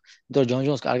შეეცდება იმიტომ რომ ჯონ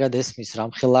ჯონს კარგად ესმის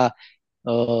რამხელა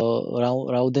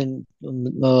რაუდენ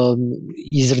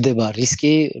იზრდება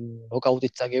რისკი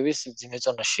ნოკაუტით წაგების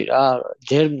ძიმეწონაში რა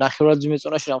ჯერ ნახევრად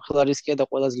ძიმეწონაში რამხელა რისკია და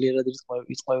ყველა ძლიერად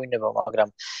იწყვევინება მაგრამ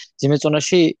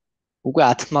ძიმეწონაში უკვე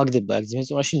ათმაგდება აქ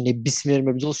ძიმეწონაში ნებისმიერ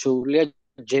მებრძოლს შეუძლია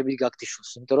ჯები გაგტიშოს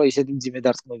იმიტომ რომ ისეთი ძიმე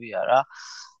დარტყმებია რა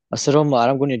ასე რომ არ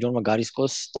მგონია ჯონმა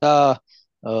გარისკოს და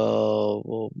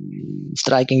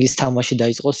სტრაიკინგის თამაში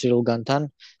დაიწყო სირილ განთან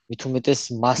მით უმეტეს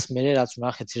მას მერე რაც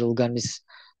ნახეთ სირილ განის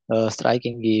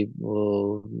სტრაიკინგი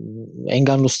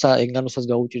ენგანუსაც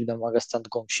გაუჭირდა მაგასთან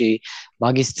დგომში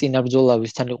მაგის წინა ბრძოლა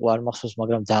ვისთან იყო არ მახსოვს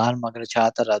მაგრამ ძალიან მაგრა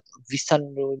ჩაატარა ვისთან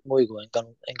მოიგო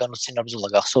ენგანუს წინა ბრძოლა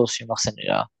გახსოვს იმახსენე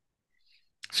რა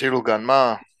სირილ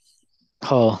განმა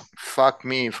ხო fuck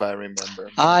me if I remember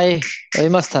აი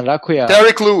იმასთან რა ქვია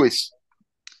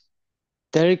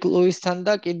Derek Lewis-თან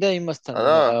და კიდე იმასთან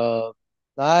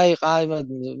აი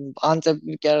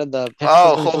ყანწები კი არა და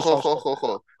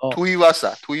ხო თუ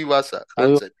ივასა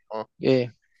ყანწები ხო კი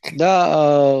და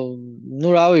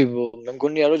ნუ რავი მე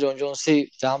მგონია რომ ჯონ ჯონსი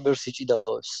ძალიან ბევრს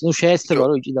იჭიდაოს ნუ შეეცდება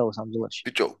რომ იჭიდაოს ამ ბრძოლაში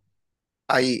ბიჭო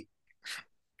აი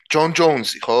ჯონ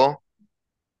ჯონსი ხო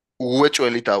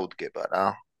უეჭველი დაუდგება რა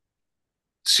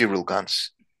სირილ განს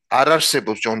არ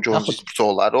არსებობს ჯონ ჯონსის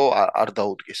ბრძოლა რომ არ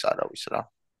დაუდგეს არავის რა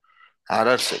არ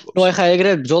არსებობს. ნუ ეხა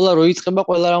ეგრე ბრძოლა რო იწყება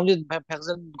ყველა რაუნდი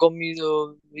ფეხზე დგომი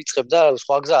იწყებ და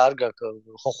სხვა გზა არ გაქვს.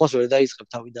 ხოხოს ვერ დაიწყებ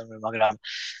თავიდანვე, მაგრამ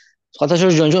სხვათა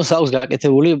შორის ჯონ ჯონს აქვს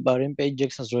გაკეთებული რემპეიჯ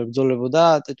ჯექსონს რო ებრძოლებოდა,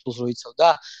 ტიტულს რო იცავდა,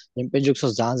 რემპეიჯ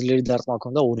ჯექსონს ძალიან ძლიერი დარტყმა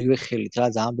ჰქონდა ორივე ხელით რა,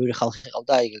 ძალიან ბევრი ხალხი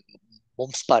ყავდა აი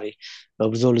მომსპარი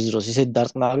ბრძოლის დროს ისეთი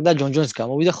დარტყმა აქვს და ჯონ ჯონს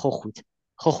გამოვიდა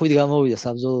ხოხვით გამოვიდა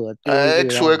საბრძოლოდ. ეგ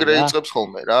სულ ეგრე იწყებს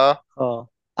ხოლმე რა. ხო.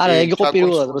 არა, ეგ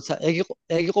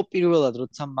იყო პირველად,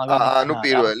 როცა მაგარი. ანუ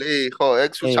პირველი, ხო,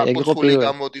 ეგ სულ საფუძველი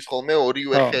გამოდის ხოლმე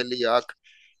ორივე ხელი აქ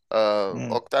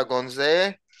ოქტაგონზე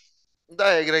და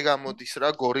ეგრე გამოდის რა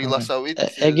გორილასავით.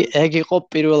 ეგ იყო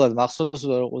პირველად, მახსოვს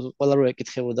ყველა რო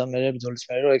ეკითხებოდა მე ბრძოლის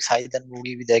მერე რომ ეგ საიდან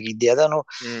მოვივიდა ეგ იდეა და ნუ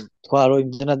თქვა რომ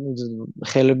იმდენად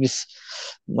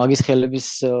მაგის ხელების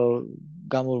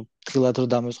გამო თილად რომ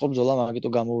დამესყო ბრძოლა, მაგიტო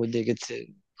გამოვიდა ეგეთ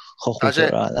ხოხვიძე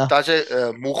რა და დაჟე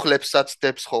მუხლებსაც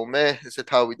დებს ხოლმე ესე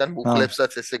თავიდან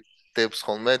მუხლებსაც ესე დებს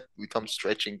ხოლმე ვითომ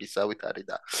სტრეჩინგისავით არის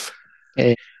და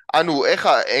ანუ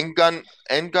ეხა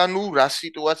ენგანუ რა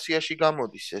სიტუაციაში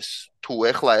გამოდის ეს თუ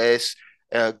ეხლა ეს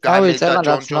Gane და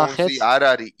ჯონ ჯონსი არ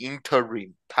არის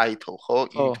interim title ხო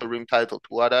interim title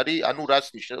თუ არ არის ანუ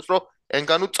რას ნიშნავს რომ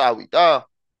ენგანუ წავიდა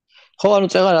ხო ანუ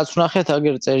წეღა რაც ვნახეთ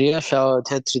აგერ წერია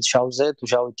თეთრით შავზე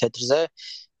თუ შავით თეთრზე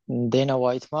დენა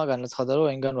ვაიტმა განაცხადა, რომ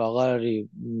ენგანო აღარ არის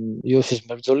UFC-ის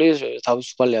მებრძოლი,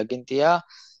 თავისუფალი აგენტია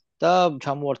და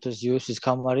ჩამოართვეს UFC-ის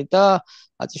კამარი და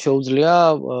აწი შეუძლია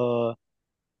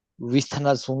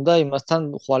ვისთანაც უნდა იმასთან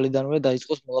ხვალიდანვე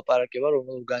დაიწყოს მოლაპარაკება,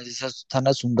 რომელ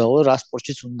ორგანიზაციასთანაც უნდაო, რა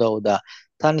სპორტშიც უნდაო და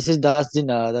თან ისიც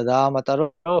დაასძინა და დაამატა,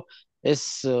 რომ ეს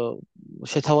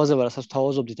შეთავაზება, რასაც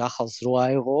თავაზობდით ახალს რო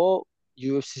აეღო,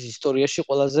 UFC-ის ისტორიაში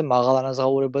ყველაზე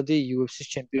მაღალანაზღაურებადი UFC-ის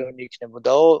ჩემპიონი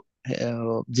იქნებოდაო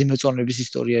ძიმეწონების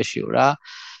ისტორიაშიო რა.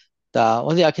 და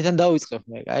მოდი აქედან დავიწყებ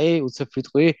მე, აი, უცებ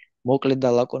ვიტყვი, მოკლედ და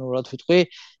ლაკონურად ვიტყვი.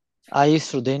 აი ის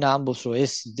რომ დენა ამბობს, რომ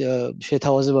ეს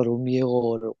შეთავაზება რომ მიეღო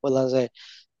ყველაზე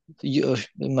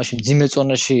მაშინ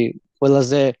ძიმეწონაში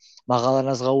ყველაზე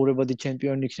მაღალანაზღაურებადი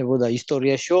ჩემპიონი იქნებოდა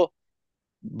ისტორიაშიო.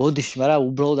 ბოდიში, მაგრამ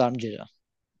უბრალოდ ამჯერა.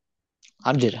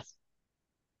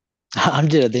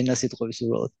 ამჯერა დენა სიტყვის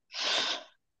უბრალოდ.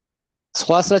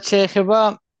 სხვას რაც შეეხება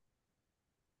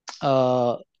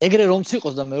ეგრე რომც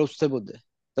იყოს და მე რო ვწდებოდე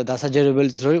და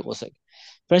დასაჯერებელიც რო იყოს ეგ.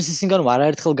 ფრენსის ნგანომ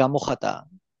არაერთხელ გამოხატა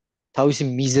თავისი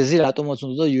მიზეზი, რატომაც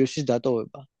უნდა UFC-ს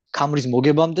დატოვება. კამრის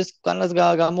მოგებამდე განაც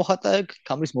გამოხატა ეგ,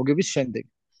 კამრის მოგების შემდეგ.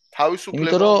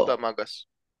 თავისუფლება უნდა მაგას.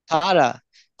 არა,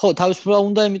 ხო, თავისუფლება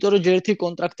უნდა, იმიტომ რომ ჯერ ერთი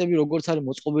კონტრაქტები როგორც არის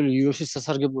მოწყობილი UFC-ს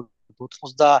სასარგებლოდ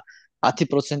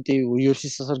 90%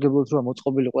 UFC-ს სასარგებლოდ როა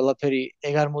მოწყობილი ყველაფერი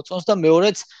ეგ არ მოწონს და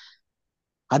მეორეც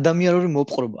ადამიანური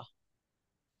მოპყრობა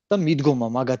და მიდგომა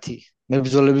მაგათი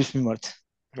მებრძოლების მიმართ.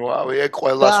 ვაუ, ეგ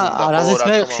ყველას უნდა, ხო, რა რაზეც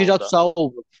მე თქმა ხშირად უნდა.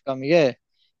 ვსაუბრობ, გამიგე?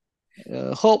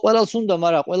 ხო, ყველას უნდა,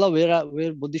 მაგრამ ყველა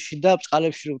ვერ ბოდიში და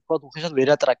ბწყალებში რო ვთქვა, უხეშად ვერ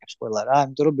ატრაკებს ყველა რა,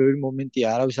 იმიტომ რომ ბევრი მომენტია,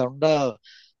 არავის არ უნდა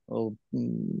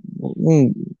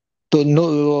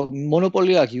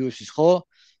მონოპოლია აქვს UFC-ს, ხო?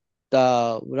 და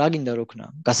რა გინდა რო ქნა?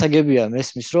 გასაგებია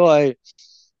მესმის, რომ აი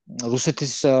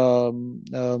რუსეთის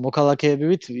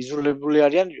მოქალაქეებივით იზოლირებული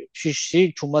არიან, შიში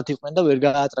ჩუმად იყვნენ და ვერ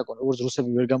გააატრაკონ, როგორც რუსები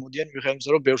ვერ გამოდიან, მიხედავთ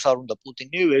რომ ბევრს არ უნდა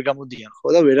პუტინი, ვერ გამოდიან, ხო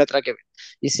და ვერ ატრაკებენ.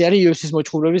 ისე არის UFC-ის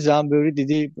მოჩხუბრების ძალიან ბევრი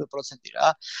დიდი პროცენტი რა.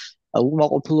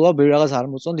 უკმაყოფილოა, ბევრი რაღაც არ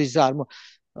მოწონთ, ის არ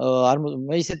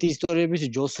მე ისეთი ისტორიების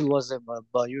ჯო სილვაზე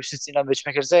UFC-ის წინა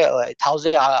მეჩმექერზე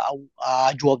თავზე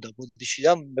აჯვავდა ბოდიში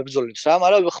და მებრძოლებს რა,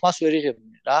 მაგრამ ხმას ვერ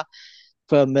იღებდნენ რა.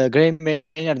 გრეიმ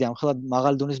მეინარდი ამ ხელად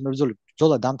მაღალი დონის მებრძოლი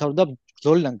ბრძოლა დამთავრდა,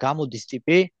 ბრძოლიდან გამოდის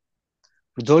ტიპი,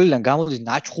 ბრძოლიდან გამოდის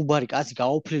ნაჩხუბარი კაცი,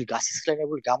 გაოფლილი,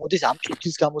 გასისხლენებული, გამოდის ამ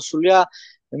ჭიქლის გამოსულია,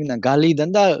 მინდა გალიიდან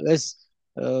და ეს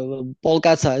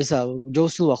პოლკაცა ისა ჯო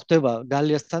სილვა ხვდება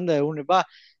გალიასთან და ეუბნება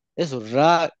ეს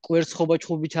რა კვერცხობა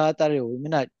ჩხუბი ჩაატარეო,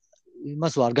 იმენა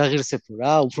იმას ვარ გაღირსებო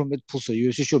რა, უფრო მეტ ფულსო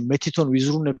UFC-ში მე თვითონ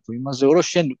ვიზრუნებო იმაზე, რომ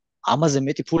შენ ამაზე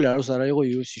მეტი ფული არ აიღო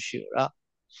UFC-ში რა.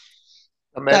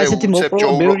 და მე უცებ ჯო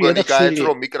როგანი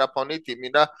გაეწრო მიკროფონით,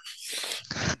 იმინა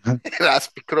რას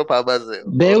ფიქრობ ამაზეო.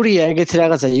 ბევრია ეგეთი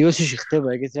რაღაცა UFC-ში ხდება,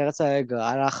 ეგეთი რაღაცა ეგ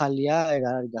არ ახალია, ეგ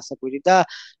არ არის გასაკვირი და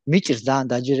მიჭირს ძალიან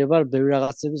დაჯერება ბევრი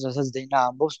რაღაცების, რასაც დენა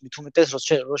ამბობს, მით უმეტეს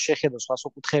რო შეხედო სხვა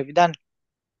საკითხებიდან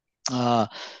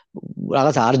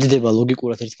რაღაც არ ჯდება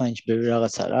ლოგიკურად ერთმანეთში ბევრი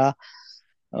რაღაცა რა.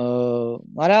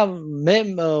 მაგრამ მე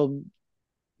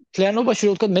ფლიანობაში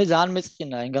რო ვთქვა, მე ძალიან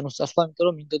მეწყინა ენგანოს წასვლა, იმიტომ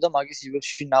რომ მინდოდა მაგის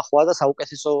UFC-ში ნახვა და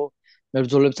საუკეთესო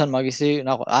მებრძოლებთან მაგისი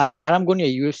ნახვა. არ ამგონია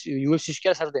UFC-ში კი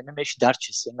არა, საერთოდ MMA-ში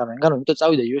დარჩეს ენგანო, იმიტომ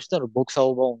წავიდა UFC-დან რომ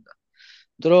ბოქსაობა უნდა.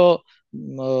 იმიტომ რომ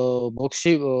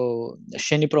ბოქსში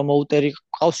შენი პრომოუტერი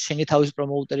ყავს, შენი თავის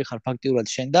პრომოუტერი ხარ ფაქტიურად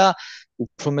შენ და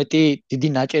უფრო მეტი დიდი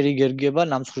ნაჭერი გერგება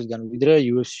ნამსხვრისგან ვიდრე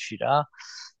UFC-ში რა.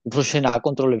 უფრო შენ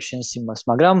აკონტროლებს შენს იმას,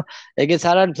 მაგრამ ეგეც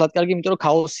არ არის თლად კარგი, იმიტომ რომ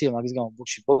ქაოსია მაგის გამო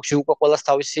ბოქსში. ბოქსში უკვე ყველას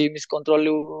თავისი იმის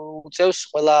კონტროლი უწევს,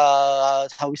 ყველა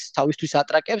თავისთვის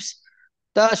ატრაკებს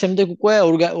და შემდეგ უკვე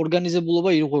ორგანიზებულობა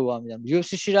ირღვევა ამიდან.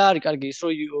 UFC-ში რა არის კარგი ის,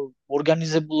 რომ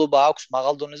ორგანიზებულობა აქვს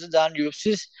მაღალ დონეზე ძალიან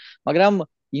UFC-ს, მაგრამ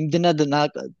იმდენად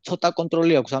ცოტა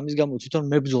კონტროლი აქვს ამის გამო თვითონ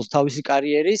მებრძოლს თავისი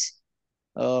კარიერის,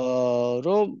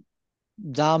 რომ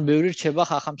ძალიან ბევრი რჩება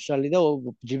ხახამშრალი და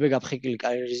ჯიბე გაფხიკილი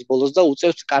კარიერის ბოლოს და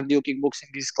უწევს კარდიო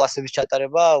კიკბოქსინგის კლასების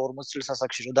ჩატარება 40 წლის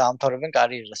ასაკში რომ დაამთავრებენ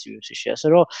კარიერას UFC-ში. ასე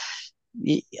რომ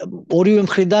ორივე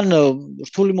მხრიდან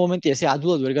რთული მომენტია, ესე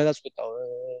ადვილად ვერ გადაწყვეტა.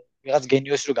 ვიღაც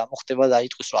გენიოსი რომ გამოხდება და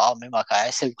იტყვის რომ მე მაგ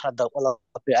ესე ვქნათ და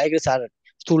ყველაფერი აი ეგრეც არ არის.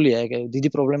 რთულია ეგ დიდი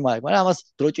პრობლემაა, მაგრამ ამას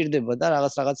დრო ჭირდება და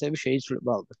რაღაცები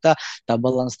შეიცვლება ალბათ და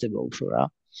დაბალანსდება უფრო რა.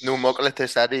 ნუ მოკლედ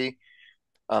ეს არის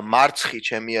მარცხი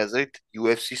ჩემი აზრით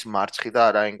UFC-ს მარცხი და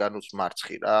არა ენგანოს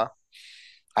მარცხი რა.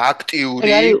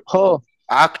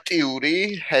 აქტიური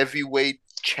heavyweight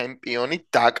ჩემპიონი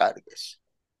დაკარგეს.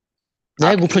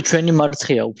 ეგ უფრო ჩვენი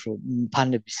მარცხია უფრო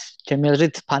ფანების. ჩემი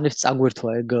აზრით ფანებს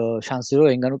წაგვერთვა ეგ შანსი რომ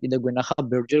ენგანო კიდე გვენახა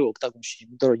ბევრჯერ ოქტაგონში,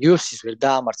 იმიტომ რომ UFC-ს ვერ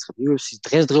დაამარცხებ. UFC-ს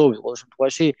დღესდღეობით ყოველ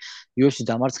შემთხვევაში UFC-ს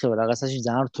დამარცხება რაღაცაში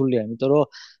ძალიან რთულია, იმიტომ რომ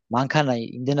მანქანა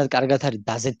იმდენად კარგად არის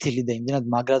დაზეთილი და იმდენად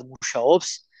მაგრად მუშაობს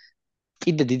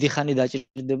კიდე დიდი ხანი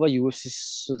დაჭირდება UFC-ს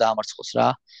დაამარცხოს რა.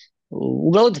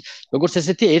 უბრალოდ როგორც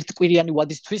ესეთი ერთკვირიანი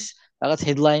ვადისთვის რაღაც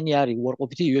headline-ი არის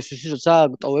უარყოფითი UFC-ში, როცა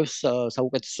ტოვებს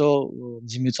საუკეთესო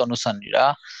მძიმე წონოსანი რა.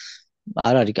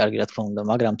 არ არის კარგი რა თქმა უნდა,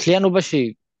 მაგრამ თლიანობაში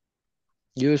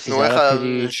UFC-ს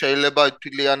არაფერი შეიძლება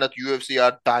თლიანად UFC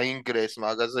არ დაინგრეს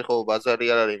მაგაზე ხო ბაზარი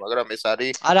არ არის, მაგრამ ეს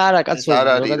არის არა კაცო, არ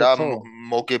არის რა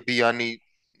მოგებიანი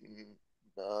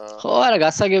ხო არა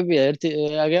გასაგებია ერთი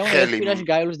ერთ კვირაში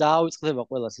გაივლებს დაავიწყდება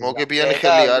ყველას ეს მოგებიანი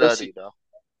ხელი არ არის რა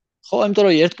ხო იმიტომ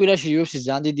რომ ერთ კვირაში UFC-ს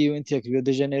ძალიან დიდი ივენთი აქვს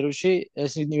რიო-დე-ჟანეიროში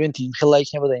ეს ივენთი იმხელა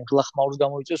იქნება და იმხელა ხმაურს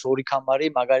გამოიწვევს ორი კამარი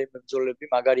მაგარი მებრძოლები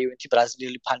მაგარი ივენთი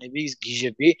ბრაზილიელი ფანები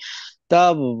გიჟები და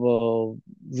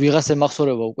ვიღას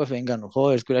ემახსოვრება უკვე Ngannou ხო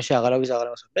ერთ კვირაში აღარავის აღარ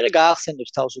ემახსოვრება მე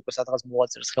გაახსენებს თავს უკვე სადღაც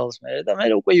მოვაწერს ხელს მე და მე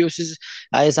უკვე UFC-ს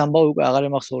აი ეს ამბავი უკვე აღარ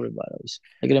ემახსოვრება არავის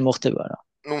ეგრე მოხდება რა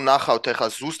ну ნახავთ ეხლა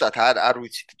ზუსტად არ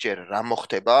ვიცით ჯერ რა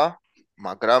მოხდება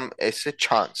მაგრამ ესე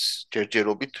ჩანს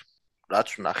ჯერჯერობით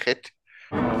რაც ვნახეთ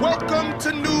Welcome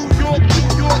to New York,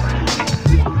 New York.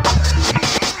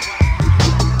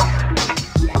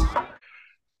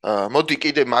 მოდი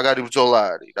კიდე მაგარი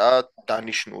ბრძოლა არის რა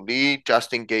დანიშნული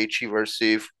Justin Gaethje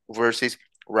versus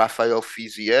Rafael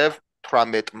Fiziev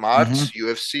 18 მარტს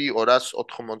UFC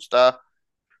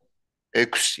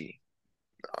 286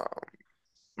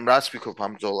 რას ვიქრობ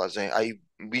ამ ბრძოლაზე აი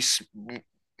ვის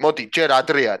მოდი ჯერ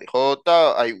ადრე არის ხო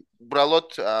და აი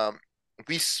უბრალოდ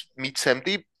ვის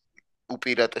მიცემდი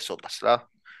უპირატესობას რა.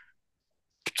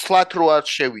 ცლად რო არ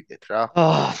შევიდეთ რა.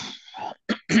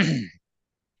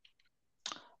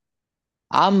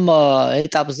 ამ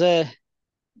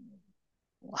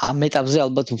ეტაპზე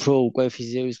ალბათ უფრო უკვე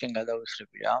ფიზიევისკენ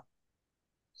გადავიხრები რა.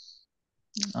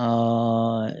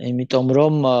 იმიტომ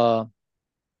რომ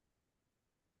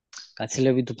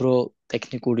გაცილებით უფრო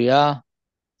ტექნიკურია.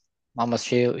 ამას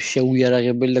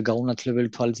შეუიარაღებელი და გაუნათლებელი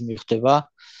თვალით მიხვდება.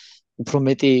 უფრო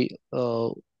მეტი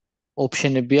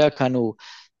ოპშენები აქვს, ანუ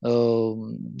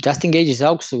Justin Gaethje-ს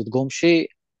აქვს დგომში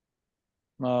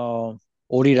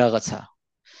ორი რაღაცა.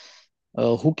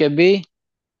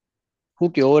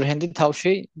 ჰუკი overhand-ი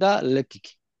თავში და leg kick.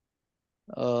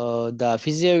 და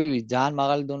ფიზიევი ძალიან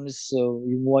მაღალი დონის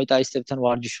Muay Thai-ისებთან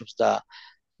ვარჯიშობს და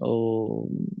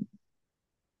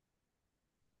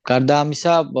გარდა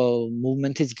ამისა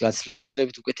მუვმენტიც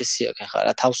გაცილებით უკეთესი აქვს ახლა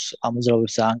რა თავს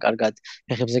ამოძრავებს ძალიან კარგად,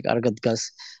 ფეხებზე კარგად დგას.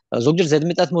 ზოგჯერ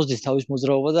ზედმეტად მოსდის თავის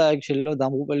მოძრაობა და ეგ შეიძლება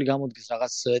დამღუპელი გამოდგეს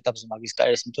რაღაც ეტაპზე მაგის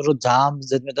კარიერას, იმიტომ რომ ძალიან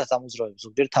ზედმეტად ამოძრავებს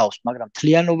ზოგჯერ თავს, მაგრამ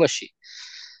თლიანობაში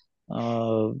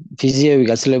ფიზიევი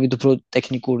გაცილებით უფრო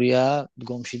ტექნიკურია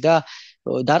დგომში და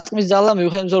დარტყმის ძალა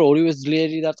მიუხედავად რომ ორივე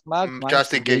ძლიერი დარტყმა აქვს,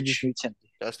 Justin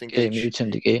Gaethje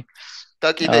მივიცემდი კი.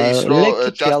 და კიდე ის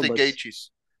რომ Justin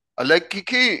Gaethje-ს leg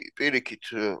kick-ი პირიქით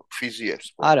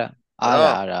Fizievs არა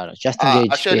Justin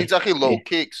Gaethje. შენი ძახი low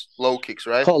kicks,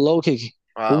 right? ხო, low kick.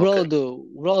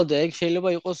 უბრალოდ ეგ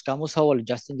შეიძლება იყოს გამოსავალი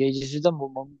Justin Gaethje-ში და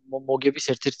მოგების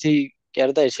ერთ-ერთი კი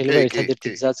არა და შეიძლება ერთადერთი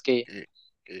გზაც კი.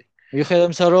 მიუხედავად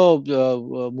იმისა, რომ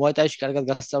Muay Thai-ში კარგად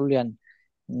გასწავლიან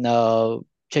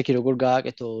ჩეკი როგორ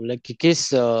გააკეთო leg kick-ის,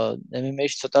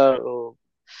 MMA-ში ცოტა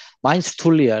მაინც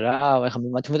რთულია რა. ეხლა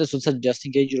მათემატიკას როცა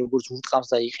Justin Gaethje როგორც ურტყამს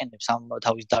და იყენებს ამ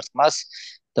თავის დარტყმას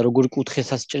და როგორ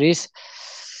კუთხესაც ჭრის,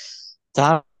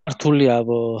 ძალიან რთულია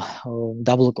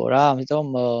დაბლოკო რა. ამიტომ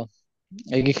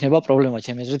ეგ იქნება პრობლემა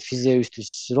ჩემი აზრით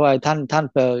ფიზიევისთვის, რომ აი თან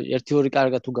 1-2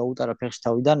 კარგად თუ გაუტარა ფეხში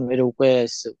თავიდან, მე უკვე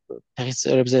ეს ფეხის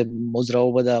წერებზე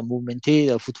მოძრაობა და მუვმენტი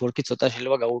და ფუტვორკი ცოტა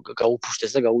შეიძლება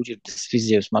გაუფუშდეს და გაუჭირდეს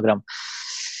ფიზიევს, მაგრამ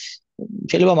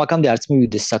შეიძლება მაგამდე არც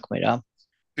მივიდეს საქმე რა.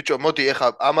 ბიჭო, მოდი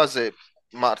ეხლა ამაზე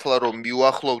მართლა რომ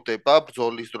მიუახლოვდება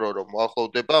ბრძოლის დრო რომ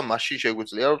მოახლოვდება, მაშინ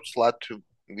შეგვიძლია რომ ცლად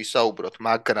ვისაუბროთ,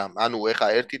 მაგრამ ანუ ეხლა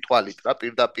ერთი თვალით რა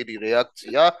პირდაპირი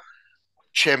რეაქცია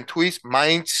ჩემთვის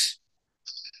მაინც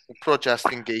უფრო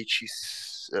Justin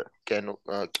Gaethje-ს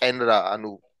კენრა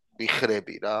ანუ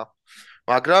ვიხრები რა.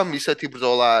 მაგრამ ისეთი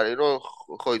ბრძოლა არის რომ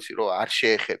ხო იცი რომ არ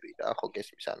შეეხები რა, ხო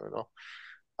გესმის ანუ რომ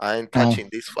I'm touching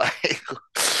this fight.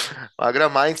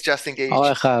 მაგრამ მაინც Justin Gaethje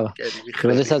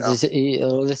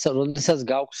როდესაც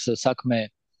გაქვს საქმე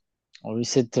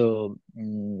ისეთ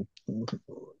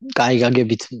კაი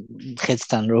გაგებით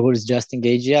ხეთთან როგორც Justin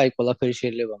Gaethje, აი ყველაფერი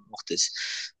შეიძლება მოხდეს.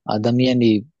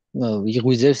 ადამიანი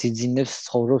იღვიძებს, იძინებს,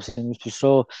 ცხოვრობს იმისთვის,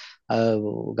 რომ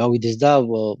გავიდეს და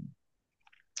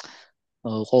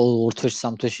ყოველ ორ თვეში,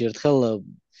 სამ თვეში ერთხელ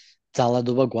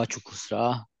ძალადობა გვაჩუქოს რა,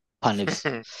 ფანებს.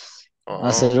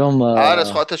 ასე რომ არა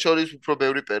სხვათა შორის უფრო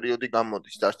ბევრი პერიოდი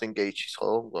გამოდის Justin Gaethje-ს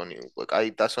ხო მგონი უკვე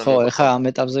კაი დასვენება ხო ეხლა ამ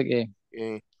ეტაპზე კი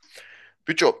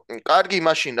ბიჭო კარგი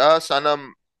მაშინ რა სანამ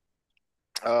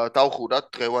დავხურათ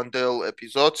დღევანდელ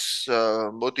ეპიზოდს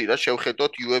მოდი რა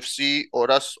შევხედოთ UFC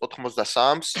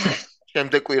 283-ს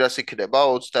შემდეგ კვირას იქნება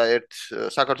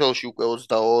 21 საქართველოში უკვე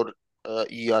 22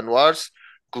 იანვარს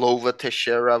Glover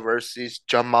Teixeira versus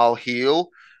Jamal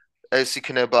Hill ეს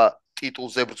იქნება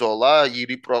ტიტულზე ბრძოლა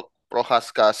ირი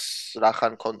პროხასკას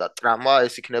რახან ქონდა ტრამა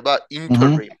ეს იქნება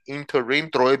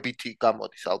interim დროებითი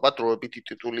გამოდის ალბათ დროებითი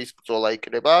ტიტულის ბრძოლა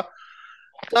იქნება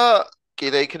და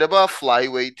კიდე იქნება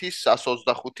flyweight-ის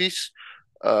 125-ის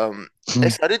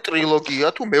ეს არის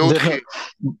ტრილოგია თუ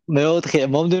მეოთხე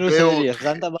მომდენო სერია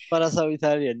სანტა ბარბარასავით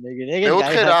არიან ეგ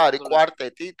მეოთხე რა არის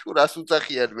კვარტეტი თუ რას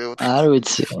უძახიან მეოთხე არ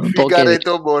ვიცი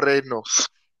ფიგარედო მორენო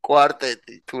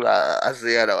კვარტეტი თუ რა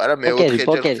ასე არა არა მეოთხე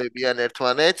ჯერ ხდებიან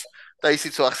ერთმანეთს და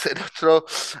ისიც ვახსენებთ რომ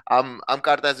ამ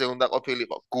კარტაზე უნდა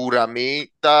ყოფილიყო გურამი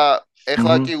და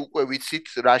ეხლა კი უკვე ვიცით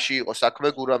რაში იყო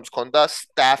საქმე გურამს ქონდა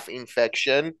staph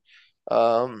infection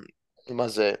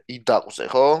იმაზე იდაყზე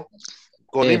ხო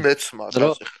გონი მეც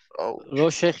მაგაზე რო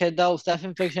შეხედავ staph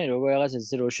infection როგორ რაღაც ეს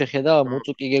რო შეხედავ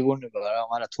მოწუკი გეგონება რა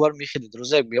მაგრამ თუ არ მიხედე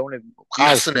დროზე გეუბნები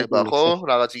ხსნება ხო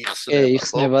რაღაც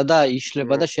იხსნება და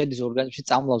იშლება და შედის ორგანიზმში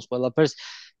წამლავს ყველაფერს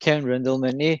Ken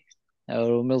Randleman-ი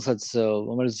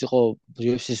რომელიც იყო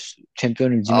UFC-ის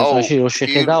ჩემპიონი ძიმოსაში რო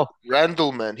შეხედავ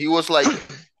Randleman he was like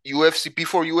UFC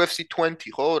before UFC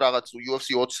 20 ხო რაღაც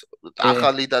UFC 20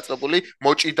 ახალი დაწყებული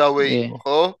მოჭიდავე იყო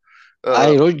ხო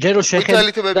აი ჯერ რო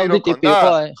შეხედავ ტიპი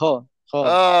ხო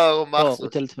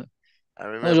მახსოვს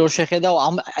რო შეხედავ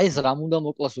აი ეს რამ უნდა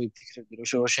მოკლას ვიფიქრებდი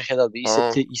რო შეხედავდი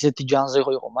ისეთი ჯანზე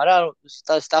იყო მაგრამ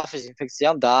სტაფის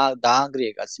ინფექციამ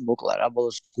დაანგრია კაცი მოკლა რა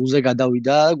ბოლოს გულზე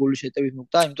გადავიდა გულის შეტევით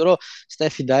მოკდა იმიტომ რომ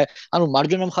სტეფი ანუ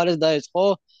მარჯვენა მხარეს დაეწყო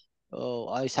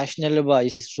აი საშინელება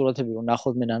ის სურათები რომ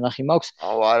ნახოთ მე ნანახი მაქვს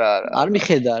არ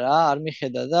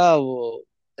მიხედა და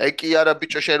ეგ კი არა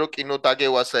ბიჭო შენ რო კინო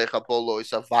დაგევასა ეხა ბოლო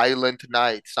ისა Violent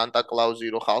Night Santa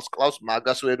Claus-ი რო ხალხს კლავს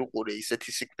მაგას ვერ უყურე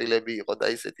ისეთი სიკვდილები იყო და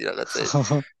ისეთი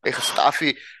რაღაცა ეხა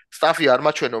სტაფი არ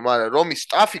მაჩვენო მაგრამ რომი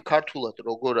სტაფი ქართულად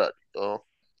როგორ არისო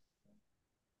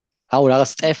აუ რაღაც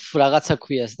სტეფ რაღაცა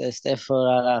ქვია სტეფ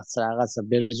რაღაცა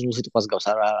ბერძნულ სიტყვას გავს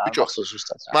არ მახსოვს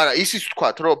ზუსტად რა მაგრამ ისიც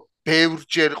ვთქვათ რომ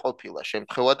ბევრჯერ ყოფილა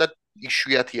შემთხვევა და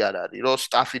იშვიათი არ არის რომ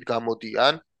სტაფით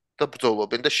გამოდიან და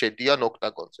ბრძოლობენ და შედიან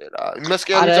ოქტაგონზე რა. იმას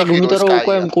კი არ ვიძახი რომ იმიტომ რომ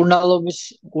უკვე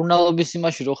მკურნალობის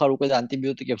იმაში რო ხარ უკვე და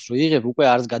ანტიბიოტიკებს რო იღებ, უკვე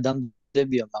არც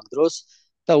გადამდებია მაგ დროს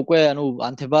და უკვე ანუ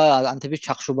ანთების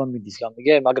ჩახშობა მიდის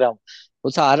გამიგე, მაგრამ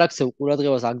როცა არ აქცევ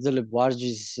ყურადღებას აგძელებ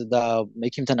ვარჯიშს და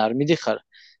მექიმთან არ მიდიხარ,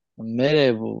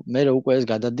 მე უკვე ეს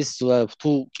გადადის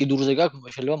თუ კიდურზე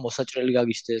გაქვს შეიძლება მოსაჭრელი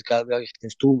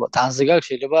გაგიხდეს თუ ტანზე გაქვს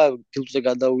შეიძლება ფილტვზე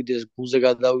გადავიდეს გულზე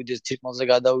გადავიდეს ცირკმელზე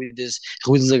გადავიდეს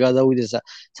ღვიძლზე გადავიდეს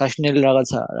საშინელი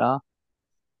რაღაცაა რა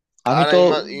ამიტომ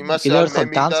იმას არ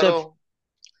მემინდა რომ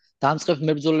დამწყებ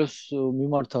მებრძოლებს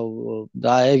მიმართავ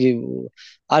და ეგ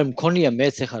არ მქონია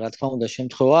მეც ახლა რა თქმა უნდა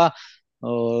შემთხვევა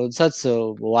როდესაც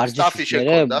ვარჯიში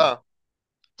შექონდა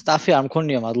სტაფი არ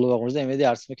მქონია მადლობა ღონს და იმედი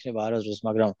არც მექნება არასდროს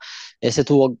მაგრამ ესე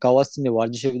თუ გავასწინე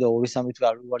ვარჯიშები და 2-3 თვე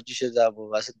არ ვარჯიშე და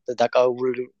ასე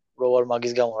დაკავებული რო ვარ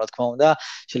მაგის გამო რა თქმა უნდა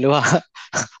შეიძლება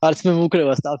არც მე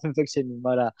მოკრება სტაფ ინფექციონი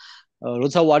მაგრამ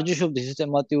როცა ვარჯიშობდი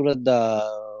სისტემატიურად და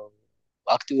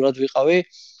აქტიურად ვიყავი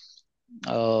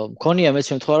მქონია მე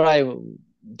შემთხვევა რა აი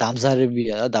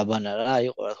დამზარებია და დაბანა რა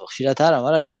იყო რა თქმა ხშირად არა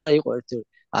მაგრამ იყო ერთი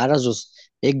არაზოს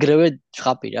ეგრევე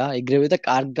ჩხაპი რა ეგრევე და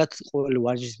კარგად ყოველი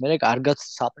ვარჯიშის მერე კარგად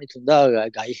საპნით უნდა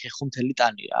გაიხეხო მთელი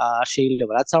ტანი რა არ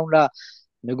შეიძლება რაც არ უნდა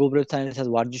მეგობრებთან ერთად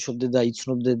ვარჯიშობდე და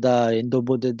იცნობდე და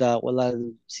ენდობოდე და ყველა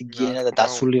სიგიენა და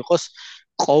დასული იყოს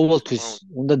ყოველთვის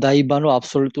უნდა დაიბანო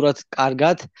აბსოლუტურად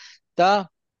კარგად და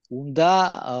უნდა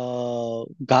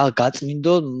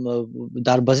გაწმინდო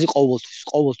დარბაზი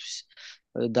ყოველთვის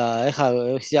და ეხა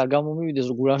ისე არ გამომივიდეს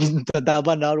რომ გურამის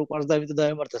დაბანა არ უყარს და იმიტომ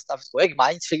დაემართა სტაფის ხო ეგ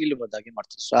მაინც შეიძლება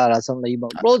დაგემართოს რა რაც უნდა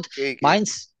იმან უბრალოდ მაინც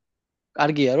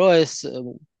კარგია რომ ეს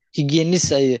ჰიგიენის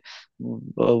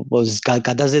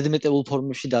გადაზედმეტებულ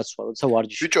ფორმებში დაცვა როცა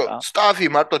ვარჯიში ბიჭო სტაფი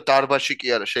მარტო დარბაზში კი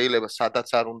არა შეიძლება სადაც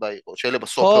არ უნდა იყოს შეიძლება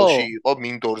სოფელში იყო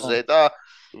მინდორზე და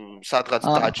სადღაც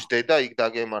დაჯდე და იქ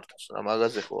დაგემართოს რა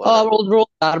მაგაზე ხო არა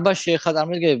უბრალოდ დარბაზში ეხა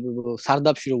წარმოგიდგე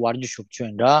სარდაფში რომ ვარჯიშობ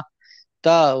ჩვენ რა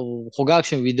და ხო გაქვს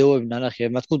შენ ვიდეოები ნანახი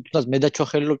მათ თუნდაც მე და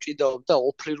ჩოხელი რო ჭიდაობ და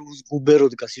ოფლირუს გუბერო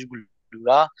დგას ირგვლივ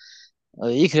რა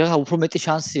იქ რა უფრო მეტი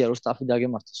შანსია რომ სტაფი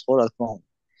დაგემართოს ხო რა თქმა უნდა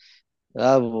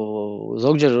რა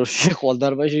ზოგჯერ რო შეხვალ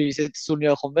დარბაზში ისეთი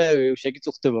სუნია ხოლმე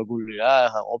შეგიწუხდება გული რა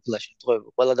ხა ოფლა შემთხვევები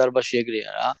ყველა დარბაზში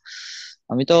ეგრეა რა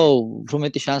ამიტომ უფრო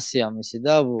მეტი შანსია მისი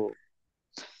და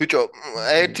ბიჭო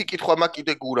ერთი კითხვა მაქვს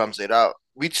კიდე გურამზე რა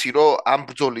ვიცი რომ ამ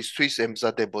ბრძოლისთვის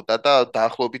ემზადებოდა და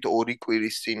დაახლოებით 2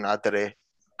 კვირის წინ ადრე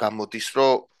გამოდის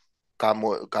რომ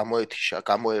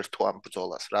გამოერთო ამ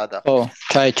ბრძოლას რა და ხო,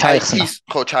 ჩაიხსნა.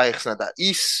 ხო, ჩაიხსნა და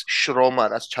ის შრომა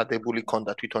რაც ჩადებული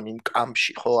ქონდა თვითონ იმ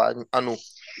კამპში, ხო, ანუ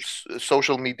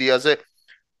social media-ზე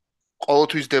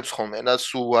ყოველთვის დებს ხოლმე და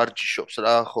სულ ვარჯიშობს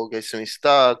რა, ხო, გესმის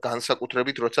და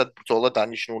განსაკუთრებით როცა ბრძოლა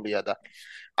დანიშნულია და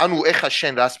ანუ ეხა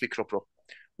შენ რას ფიქრობ, რომ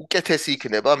უკეთესი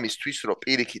იქნება მისთვის, რომ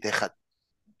პირიქით ეხა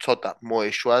ცოტა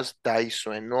მოეშვას,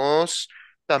 დაისვენოს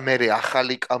და მე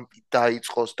ახალი კამპი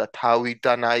დაიწყოს და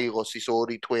თავიდან აიღოს ის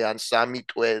 2 თვე ან 3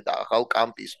 თვე და ახალ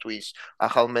კამპისთვის,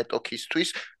 ახალ მეტოქისთვის,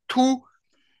 თუ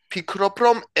ფიქრობ,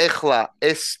 რომ ეხლა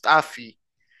ეს სტაფი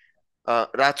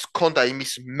რაც ქონდა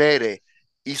იმის მერე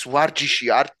ის ვარჯიში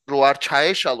არ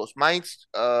ჩაეშალოს,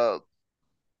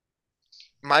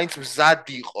 მაინც მზად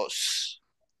იყოს.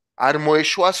 არ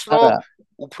მოეშვას, რომ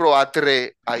უფრო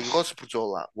ადრე აიღოს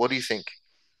ბრძოლა. What do you think?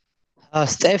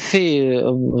 სტეფი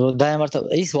დაემართა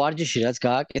ის ვარჯიში რაც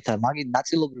გააკეთა, მაგით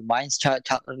ნაწილობრივ მაინც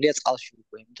ჩაყრილია წყალში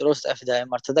უკვე, იმიტომ რომ სტეფი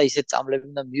დაემართა და ისეთ წამლები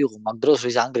უნდა მიიღო, მაგ დროს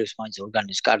ის ანგრევს მაინც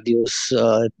ორგანიზმს,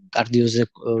 კარდიოზე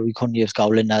იქონიებს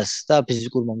გავლენას და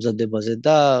ფიზიკურ მომზადებაზე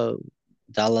და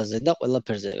ძალაზე და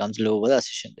ყველაფერზე, გამძლეობა და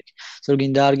ასე შემდეგ. ზოგ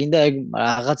გინდა არ გინდა ეგ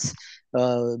რაღაც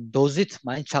დოზით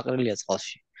მაინც ჩაყრილია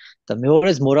წყალში. და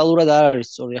მეორეც მორალურად არ არის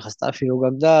სწორი, ახლა სტაფი რო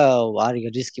გაგდა, არის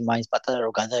რისკი მაინც პატარა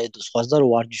რომ გადაედოს სხვას და რომ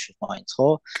ვარჯიშოს მაინც, ხო?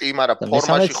 კი, მაგრამ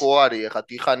ფორმაში ხო არის, ახლა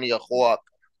დიხანია ხო აქ,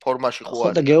 ფორმაში ხო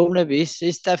არის. და გეუბნები ის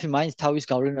სტაფი მაინც თავის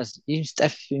გავლენას, იმ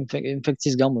სტაფი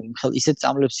ინფექციის გამო, ისეთ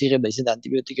წამლებს იღებდა, ისეთ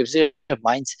ანტიბიოტიკებს იღებდა,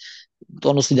 მაინც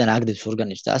ტონუსიდან აგდებს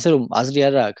ორგანიზმს და ასე რომ აზრი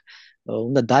არა აქვს.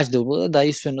 უნდა დაждდო და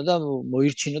დაისვენო და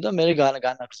მოირჩინო და მე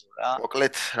განაგრძო რა.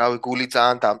 მოკლედ, რავი, გული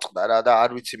ძალიან დამწყდა რა და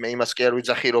არ ვიცი მე იმას კი არ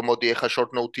ვიძახი რომ მოდი ეხა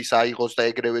short notice აიღოს და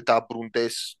ეგრევე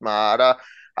დაბრუნდეს, მაგრამ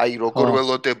აი როგორ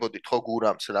ველოდებოდით ხო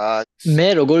გურამს რა. მე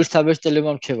როგორ შთაბეჭდილება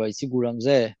მრჩება იცი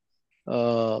გურამზე?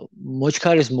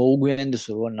 მოჩქარის მოუგვიენდეს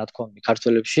რო ნათქვამი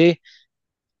ქართველებში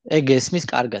ეგ ესმის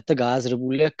კარგად და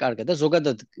გააზრებულია კარგად და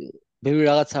ზოგადად ბევრი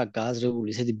რაღაცაა გააზრებული,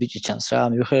 ესეთი ბიჭი ჩანს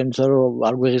რა, მიუხედავად იმისა, რომ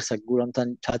არ გვეღირსა გურამთან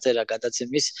ჩაწერა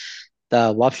გადაცემის და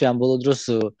ვაფშე ამ ბოლო დროს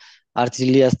არც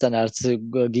ილიასთან, არც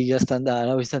გიგასთან და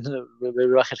არავისთან ვერ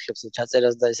ვახერხებს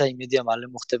ჩაწერას და ესა იმედია მალე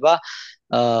მოხდება.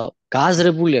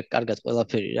 გააზრებულია კარგად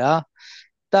ყველაფერი რა.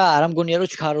 და არ ამგონია რომ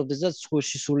ჩქარობდეს და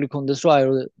სხვაში სული კონდეს რომ აი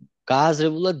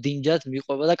გააზრებულად დინჯად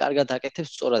მიყვება და კარგად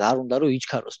აკეთებს სწორად, არ უნდა რომ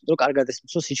იჩქაროს, იმიტომ რომ კარგად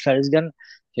ესმის სიჩქარისგან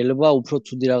შეიძლება უფრო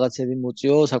ცუდი რაღაცები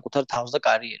მოწიო საკუთარ თავს და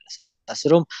კარიერას. ასე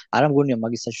რომ არ ამგონია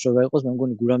მაგის საშუალება იყოს, მე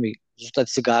მგონი გურამი ზუსტად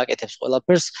ისე გააკეთებს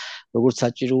ყველაფერს, როგორც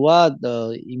საჭიროა,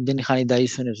 იმდენი ხანი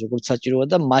დაისვენებს, როგორც საჭიროა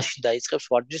და მაშინ დაიწყებს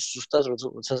ვარჯიშს ზუსტად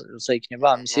როცა იქნება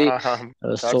ამისი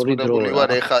სწორი დრო.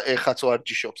 ეხაც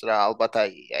ვარჯიშობს რა, ალბათ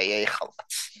აი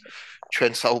ეხალაც.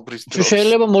 ჩვენ საუბრის დროს.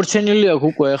 შეიძლება მორჩენილი აქვს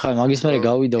უკვე ახლა მაგის მერე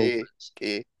გავიდა უკვე.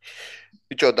 კი.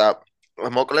 ბიჭო და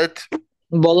მოკლედ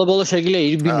ბოლო შეგიძლია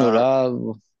ირბინო რა.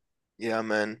 Yeah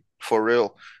man, for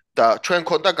real. და ჩვენ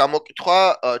ქონდა გამოკითხვა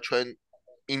ჩვენ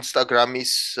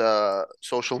Instagram-ის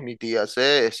social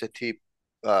media-ზე ესეთი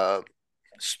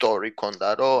story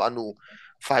ქონდა რომ ანუ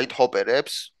fight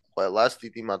hopper-ებს ყველას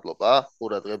დიდი მადლობა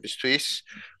ყურადღებისთვის,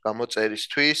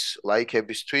 გამოწერისთვის,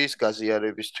 ლაიქებისთვის,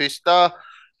 გაზიარებისთვის და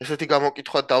ესეთი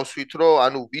გამოკითხვა დავსვით რომ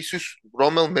ანუ ვის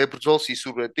რომელ მებრძოლს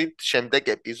ისურვებდით შემდეგ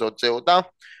ეპიზოდზეო და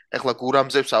ეხლა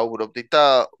გურამზე ვსაუბრობდით და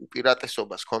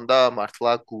უპირატესობას ქონდა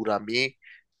მართლა გურამი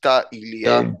და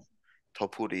ილია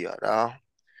თოფურია რა.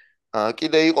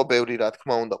 კიდე იყო ბევრი რა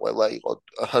თქმა უნდა, ყველა იყო,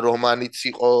 რომანიც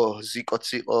იყო, ზიკოც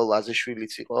იყო,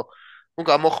 ლაზეშვილიც იყო. ნუ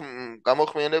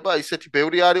გამოხმიანება ისეთი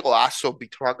ბევრი არ იყო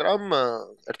 100-ით, მაგრამ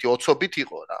ერთი 20-ით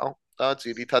იყო რა და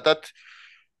ძირითადად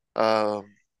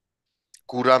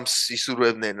გურამს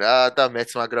ისურვებდნენ რა და მეც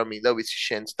მაგრამ მინდა ვიცი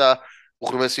შენც და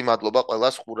უღრმესი მადლობა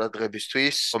ყველას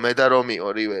ყურადღებისთვის. მე და რომი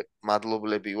ორივე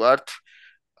მადლობლები ვართ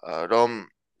რომ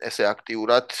ესე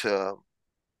აქტიურად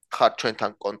ხართ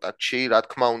ჩვენთან კონტაქტში, რა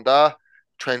თქმა უნდა,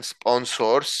 ჩვენ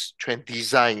სპონსორს, ჩვენ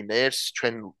დიზაინერს,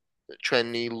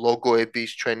 ჩვენი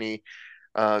ლოგოების, ჩვენი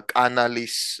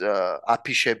კანალის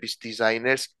აფიშების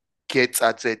დიზაინერს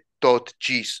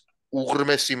getzadze.g's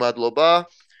უღრმესი მადლობა.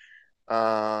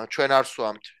 ჩვენ არ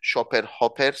ვსვამთ shopper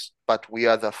hoppers, but we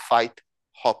are the fight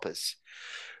hoppers.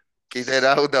 კიდე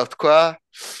რა უნდა ვთქვა?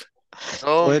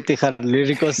 პოეტი ხარ,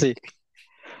 ლირიკოსი.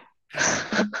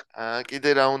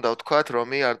 კიდე რა უნდა ვთქვათ,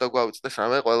 რომი არ დაგვავიწყდეს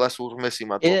რამე ყველას უღრმესი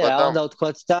მადლობა და რა უნდა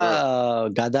ვთქვათ და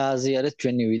გადააზიარეთ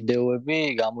ჩვენი ვიდეოები,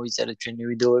 გამოიწერეთ ჩვენი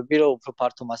ვიდეოები, რომ უფრო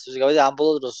ფართო მასზე გავიდე. ამ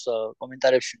ბოლო დროს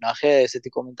კომენტარებში ნახე ესეთი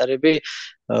კომენტარები,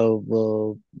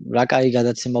 რა კაი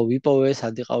გადაცემა ვიპოვე,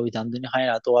 სად იყავით ამდენი ხანი,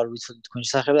 რატო არ ვიცოდით თქვენ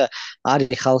შესახებ და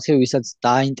არის ხალხი, ვისაც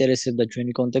დაინტერესებდა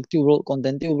ჩვენი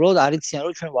კონტენტი, უბრალოდ არიციან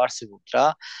რომ ჩვენ ვარსებობთ რა.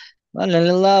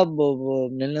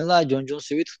 ნელ-ნელა ჯონ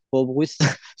ჯონსივით ბობღვით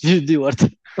ვიდივართ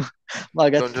ჯონ ჯონსი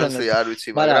მაგათთანაც. არ ვიცი,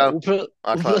 მაგრამ მაგრამ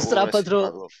მართლა ულმესი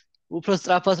მადლობა. უფრო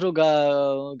სწრაფად რომ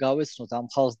გავეცნოთ ამ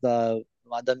ხალხს და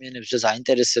ადამიანებს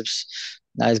შეაინტერესებს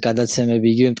ეს გადაცემები,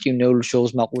 იგივე მტკივნეული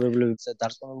შოუს მაყურებლები და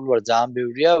დარწმუნებული ვარ ძალიან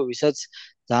ბევრია, ვისაც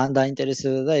ძალიან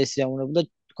დაინტერესებდა და ეს იამუნებდა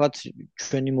თქვათ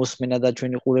ჩვენი მოსმენა და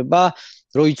ჩვენი ყურება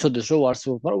რო იცოდეს რომ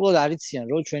არსებობს, მაგრამ უბრალოდ არიციან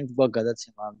რომ ჩვენ გვაქვს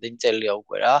გადაცემა ამდენი წელია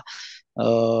უკვე რა.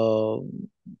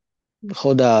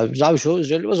 ხო და რავი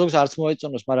შეიძლება ზოგს არც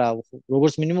მოეწონოს, მაგრამ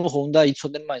როგორც მინიმუმ ხო უნდა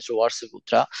იცოდნენ მაინც რომ არსებობთ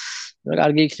რა.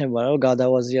 კარგი იქნება რომ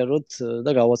გადავაზიაროთ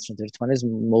და გავაცნოთ ერთმანეთს,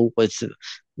 მოუყვეთ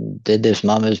დედებს,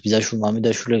 მამებს, ბიძაშვილ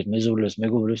მამიდაშვილებს, მეზობლებს,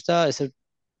 მეგობრებს და ესე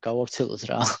გავავრცელოთ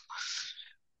რა.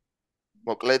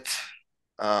 მოკლედ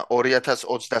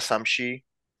 2023-ში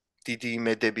დიდი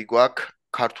იმედები გვაქვს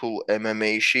ქართულ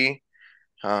MMA-ში,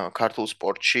 ქართულ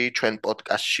სპორტში, ჩვენ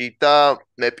პოდკასტში და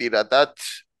მე პირადად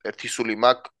ერთი სული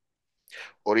მაქვს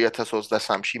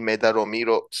 2023-ში მე და რომი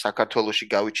რომ საქართველოში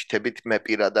გავიჩითებით მე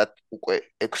პირადად უკვე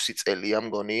 6 წელია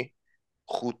მგონი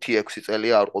 5-6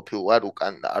 წელია არ ყოფილ ვარ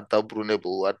უკან არ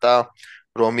დაბრუნებულ ვარ და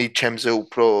რომი ჩემზე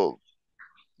უფრო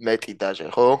მეტი დაჟე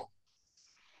ხო?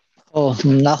 ო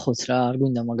ნახოთ რა არ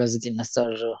გვინდა მაგაზე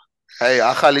წინასწარ აი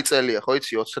ახალი წელია ხო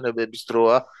იცი ოცნებების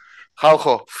დროა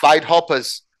ხალხო fight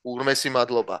hoppers ურმესი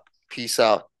მადლობა peace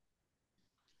out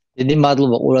დიდი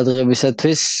მადლობა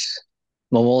ყურადღებისათვის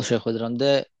მომავალ შეხვედრამდე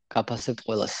გაფასებთ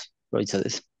ყველას რო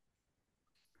იცოდეს